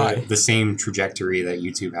like it dry. the same trajectory that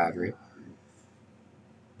YouTube had, right?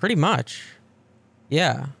 Pretty much.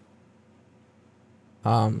 Yeah.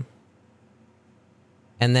 And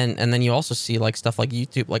then you also see like stuff like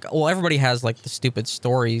YouTube, like, well, everybody has like the stupid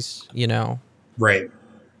stories, you know, Right.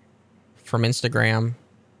 from Instagram.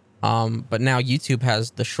 But now YouTube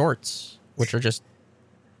has the shorts, which are just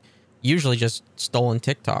usually just stolen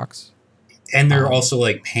TikToks. And they're also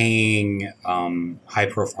like paying high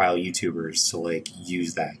profile YouTubers to like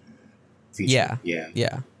use that feature.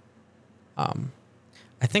 Yeah.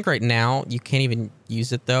 I think right now you can't even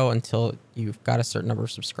use it though until you've got a certain number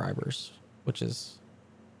of subscribers, which is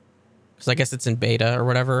because I guess it's in beta or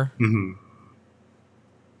whatever. Mm-hmm.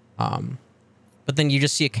 But then you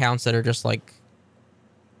just see accounts that are just like,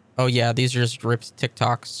 oh yeah, these are just ripped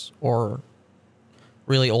TikToks or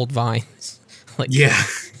really old Vines. Like, yeah.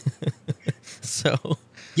 So.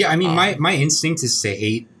 Yeah, I mean, my instinct is to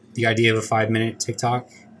hate the idea of a 5-minute TikTok,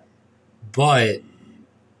 but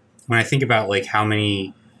when I think about like how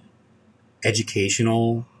many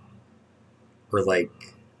educational or like,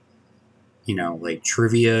 you know, like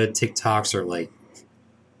trivia TikToks or like,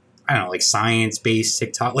 I don't know, like science-based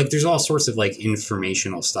TikTok, like there's all sorts of like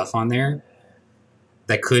informational stuff on there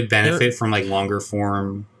that could benefit from like longer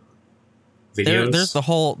form videos.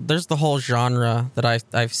 There's the whole genre that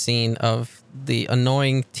I've seen of the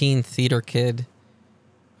annoying teen theater kid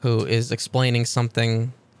who is explaining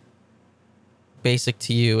something basic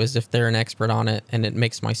to you as if they're an expert on it, and it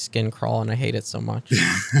makes my skin crawl, and I hate it so much.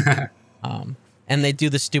 And they do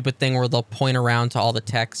the stupid thing where they'll point around to all the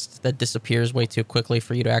text that disappears way too quickly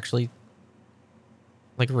for you to actually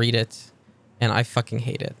like read it, and I fucking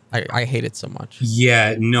hate it. I hate it so much.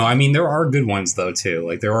 Yeah, no, I mean there are good ones though too.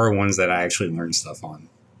 Like there are ones that I actually learned stuff on.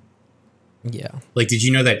 Yeah. Like, did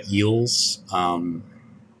you know that eels,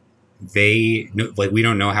 we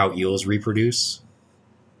don't know how eels reproduce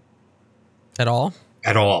At all?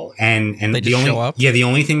 At all. And they just show up? Yeah, the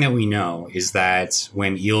only thing that we know is that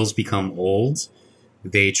when eels become old,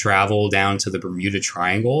 they travel down to the Bermuda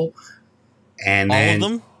Triangle, and then all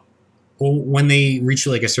of them? Well, when they reach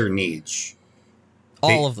like a certain age.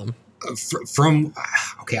 All of them.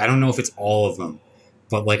 Okay, I don't know if it's all of them,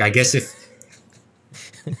 but like I guess if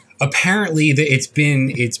apparently it's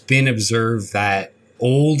been observed that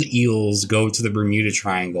old eels go to the Bermuda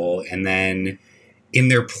Triangle, and then in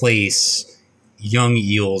their place, young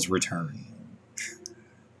eels return.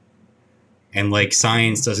 And like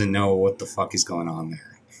science doesn't know what the fuck is going on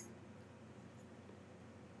there.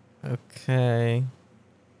 Okay.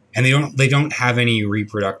 And they don't have any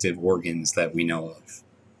reproductive organs that we know of.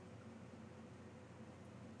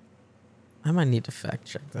 I might need to fact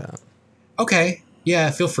check that. Okay.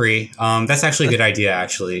 Yeah, feel free. That's actually a good idea,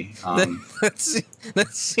 actually. That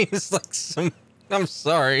seems like some... I'm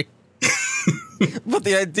sorry. But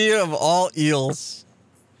the idea of all eels,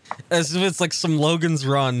 as if it's like some Logan's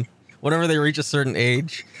Run, whenever they reach a certain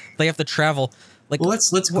age, they have to travel. Like, well, let's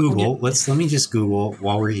Google. Let me just Google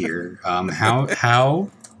while we're here. How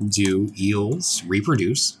do eels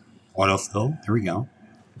reproduce? Autofill. There we go.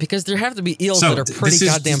 Because there have to be eels that are pretty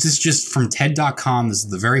goddamn... This is just from TED.com. This is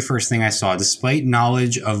the very first thing I saw. Despite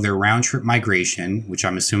knowledge of their round-trip migration, which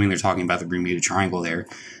I'm assuming they're talking about the Bermuda Triangle there,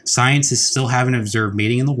 scientists still haven't observed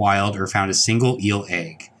mating in the wild or found a single eel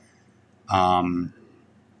egg.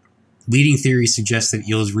 Leading theories suggest that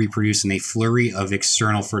eels reproduce in a flurry of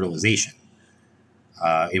external fertilization,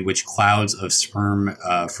 in which clouds of sperm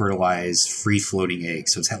fertilize free-floating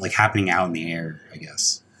eggs. So it's like happening out in the air, I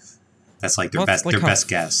guess. That's like their best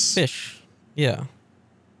guess. Fish, yeah.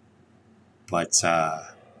 But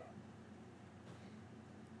the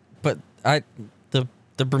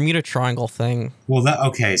Bermuda Triangle thing. Well,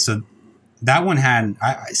 so that one had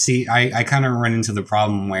I kind of run into the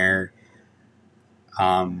problem where,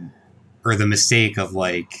 or the mistake of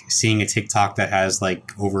like seeing a TikTok that has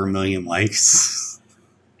like over 1 million likes,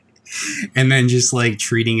 and then just like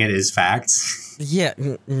treating it as facts. Yeah,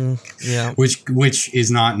 yeah. Which is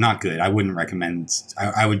not good. I wouldn't recommend.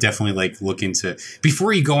 I would definitely like look into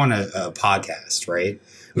before you go on a podcast, right?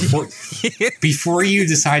 Before you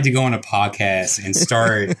decide to go on a podcast and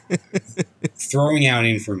start throwing out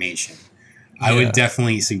information, I would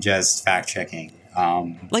definitely suggest fact checking.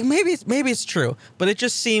 Like maybe it's true, but it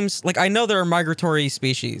just seems like I know there are migratory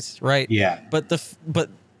species, right? Yeah. But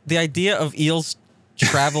the idea of eels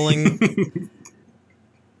traveling.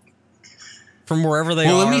 From wherever they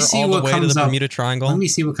are, all the way to the Bermuda Triangle. Let me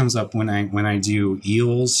see what comes up when I do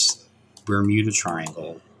eels Bermuda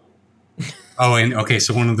Triangle. Oh, and okay,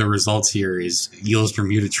 so one of the results here is eels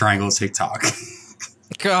Bermuda Triangle TikTok.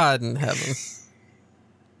 God in heaven.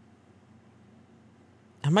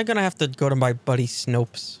 am I gonna have to go to my buddy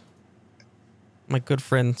Snopes? My good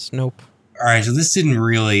friend Snope. All right, so this didn't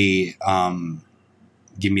really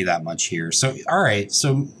give me that much here. So, all right,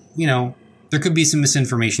 so, there could be some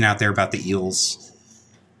misinformation out there about the eels.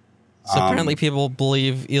 So apparently people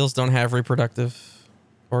believe eels don't have reproductive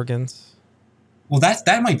organs. Well,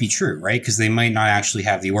 that might be true, right? Because they might not actually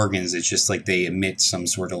have the organs. It's just like they emit some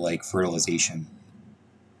sort of like fertilization.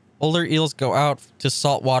 Older eels go out to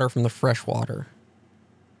salt water from the fresh water.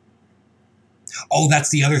 Oh, that's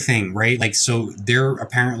the other thing, right? Like, so they're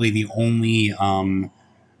apparently the only, or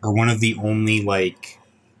one of the only, like,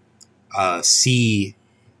 sea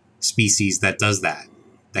species that does that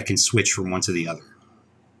can switch from one to the other.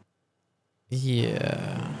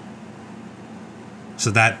 Yeah.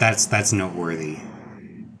 So that's noteworthy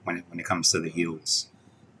when it comes to the eels.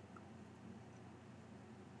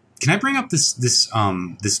 Can I bring up this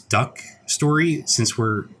duck story since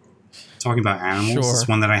we're talking about animals? Sure. It's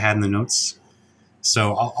one that I had in the notes.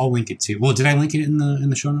 So I'll link it to. Well, did I link it in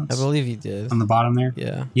the show notes? I believe you did. On the bottom there.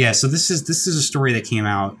 Yeah. Yeah. So this is a story that came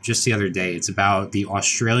out just the other day. It's about the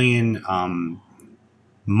Australian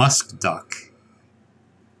musk duck,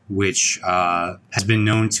 which has been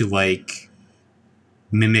known to like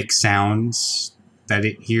mimic sounds that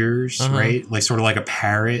it hears, right? Like sort of like a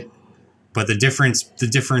parrot. But the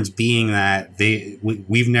difference being that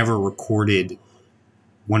we've never recorded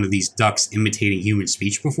one of these ducks imitating human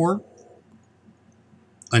speech before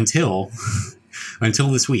until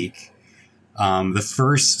this week. The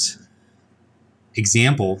first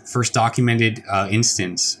documented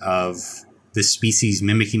instance of this species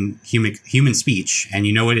mimicking human speech, and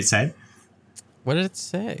you know what it said? What did it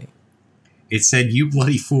say? It said, "You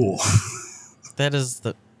bloody fool." That is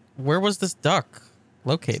where was this duck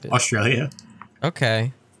located? Australia.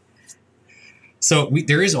 Okay. So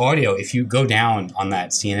there is audio if you go down on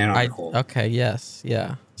that CNN article. Okay, yes,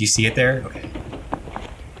 yeah. Do you see it there? Okay.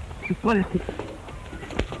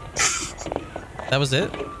 That was it?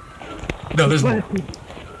 No, there's more.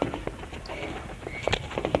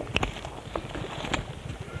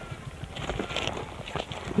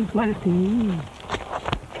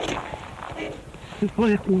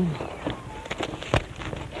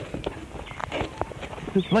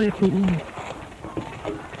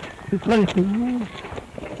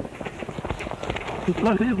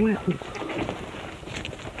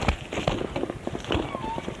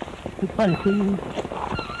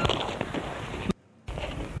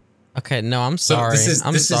 Okay, no, I'm sorry.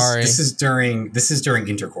 I'm sorry. This is during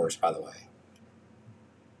intercourse, by the way.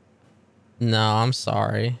 No, I'm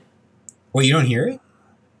sorry. Well, you don't hear it?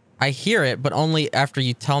 I hear it, but only after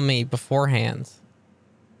you tell me beforehand.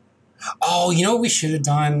 Oh, you know what we should have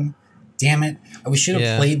done? Damn it. We should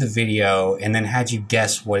have played the video and then had you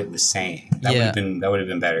guess what it was saying. That would have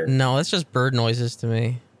been better. No, it's just bird noises to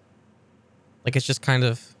me. Like it's just kind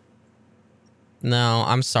of No,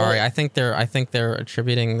 I'm sorry. Well, I think they're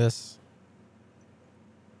attributing this.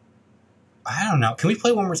 I don't know. Can we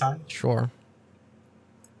play one more time? Sure.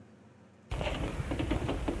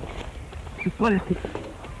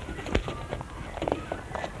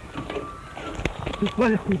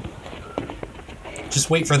 Just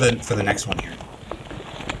wait for the next one here.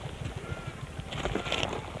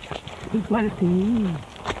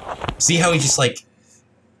 See how he just like...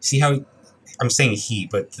 See how... I'm saying he,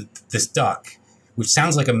 but this duck, which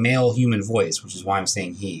sounds like a male human voice, which is why I'm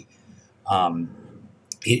saying he,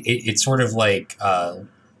 it sort of like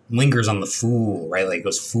lingers on the fool, right? Like it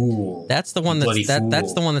goes fool. That's the one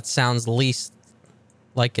that's the one that sounds least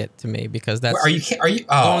like it to me, because that's... Are you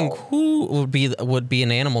going who would be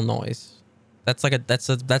an animal noise. That's like that's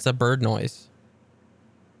a bird noise.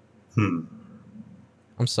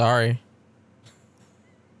 I'm sorry.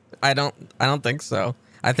 I don't think so.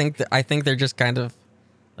 I think they're just kind of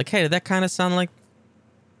like, hey, did that kind of sound like?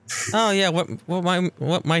 Oh yeah,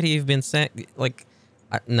 what might he have been saying? Like,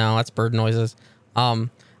 no, that's bird noises. But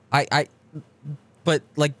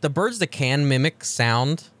like the birds that can mimic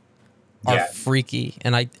sound are freaky,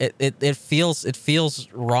 and it feels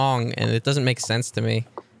wrong, and it doesn't make sense to me.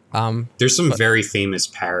 There's some very famous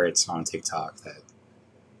parrots on TikTok that,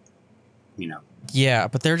 you know. Yeah,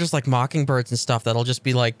 but they're just like mockingbirds and stuff that'll just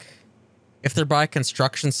be like, if they're by a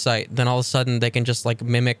construction site, then all of a sudden they can just like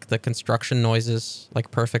mimic the construction noises like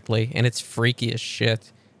perfectly, and it's freaky as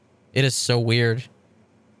shit. It is so weird.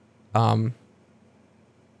 By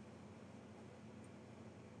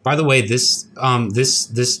the way, this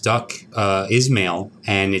duck is male,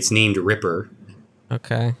 and it's named Ripper.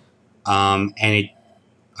 Okay. And it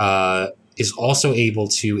is also able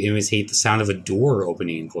to imitate the sound of a door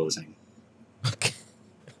opening and closing. Okay.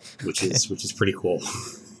 Which is pretty cool.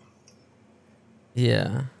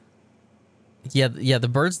 Yeah. Yeah, the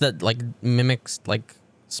birds that like mimics like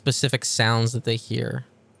specific sounds that they hear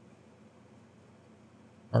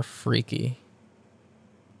are freaky.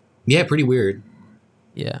 Yeah, pretty weird.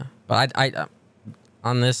 Yeah. But I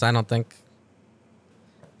on this I don't think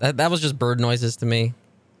that was just bird noises to me.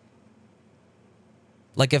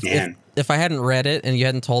 Like if I hadn't read it and you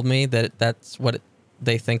hadn't told me that that's what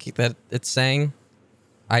they think that it's saying,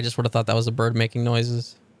 I just would have thought that was a bird making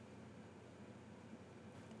noises.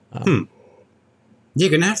 You're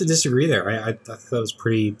gonna have to disagree there. I thought that was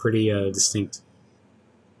pretty distinct.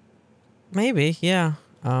 Maybe, yeah.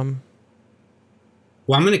 Well,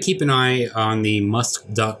 I'm gonna keep an eye on the musk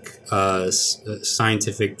duck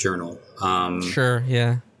scientific journal. Sure,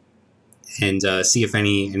 yeah. And see if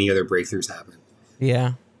any other breakthroughs happen.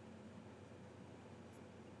 Yeah.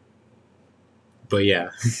 But yeah.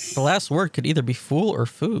 The last word could either be fool or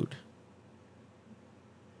food.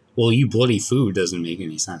 Well, you bloody food doesn't make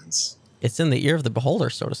any sense. It's in the ear of the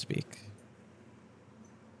beholder, so to speak.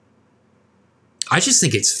 I just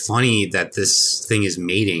think it's funny that this thing is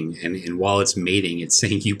mating, and while it's mating, it's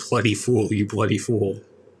saying, you bloody fool, you bloody fool.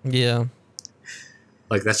 Yeah.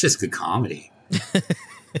 Like, that's just good comedy.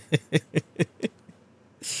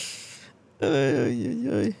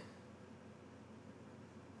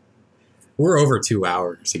 We're over 2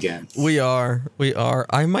 hours again. We are.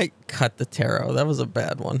 I might cut the tarot. That was a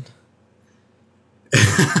bad one.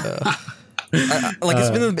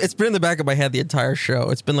 It's been in the back of my head the entire show.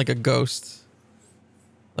 It's been like a ghost,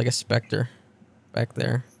 like a specter, back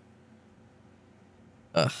there.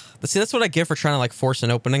 See, that's what I get for trying to like force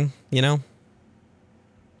an opening. You know.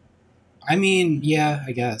 I mean, yeah,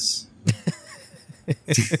 I guess.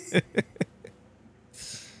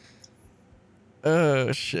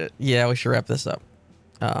 Oh shit! Yeah, we should wrap this up.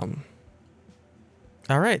 All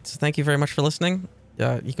right. So thank you very much for listening.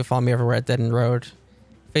 You can follow me everywhere at DeadEndRoad.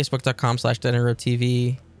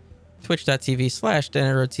 Facebook.com/DeadEndRoadTV,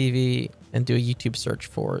 Twitch.tv/DeadEndRoadTV, and do a YouTube search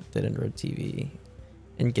for DeadEndRoad TV,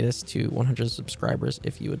 and get us to 100 subscribers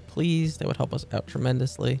if you would please. That would help us out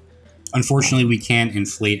tremendously. Unfortunately, we can't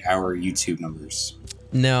inflate our YouTube numbers.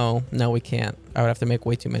 No, we can't. I would have to make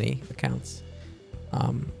way too many accounts.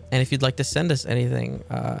 And if you'd like to send us anything,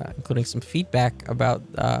 including some feedback about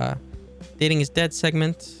Dating is Dead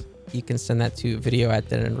segment, you can send that to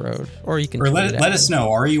video@DeadEndRoad, or you can let us know.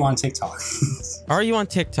 Are you on TikTok? Are you on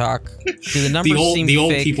TikTok? Do the numbers seem the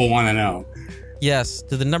old fake? people want to know. Yes.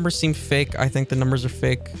 Do the numbers seem fake? I think the numbers are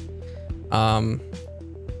fake. And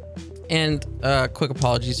quick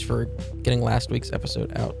apologies for getting last week's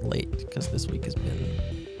episode out late, because this week has been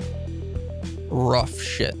rough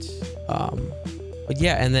shit. But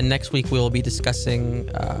yeah, and then next week we'll be discussing.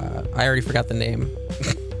 I already forgot the name.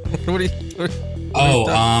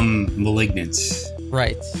 Malignant.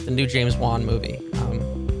 Right, the new James Wan movie.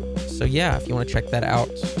 So yeah, if you want to check that out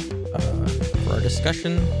for our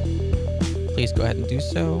discussion, please go ahead and do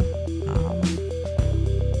so.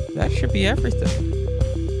 That should be everything.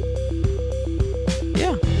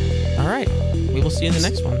 Yeah. All right. We will see you in the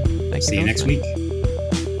next one. Thank you. See you next week.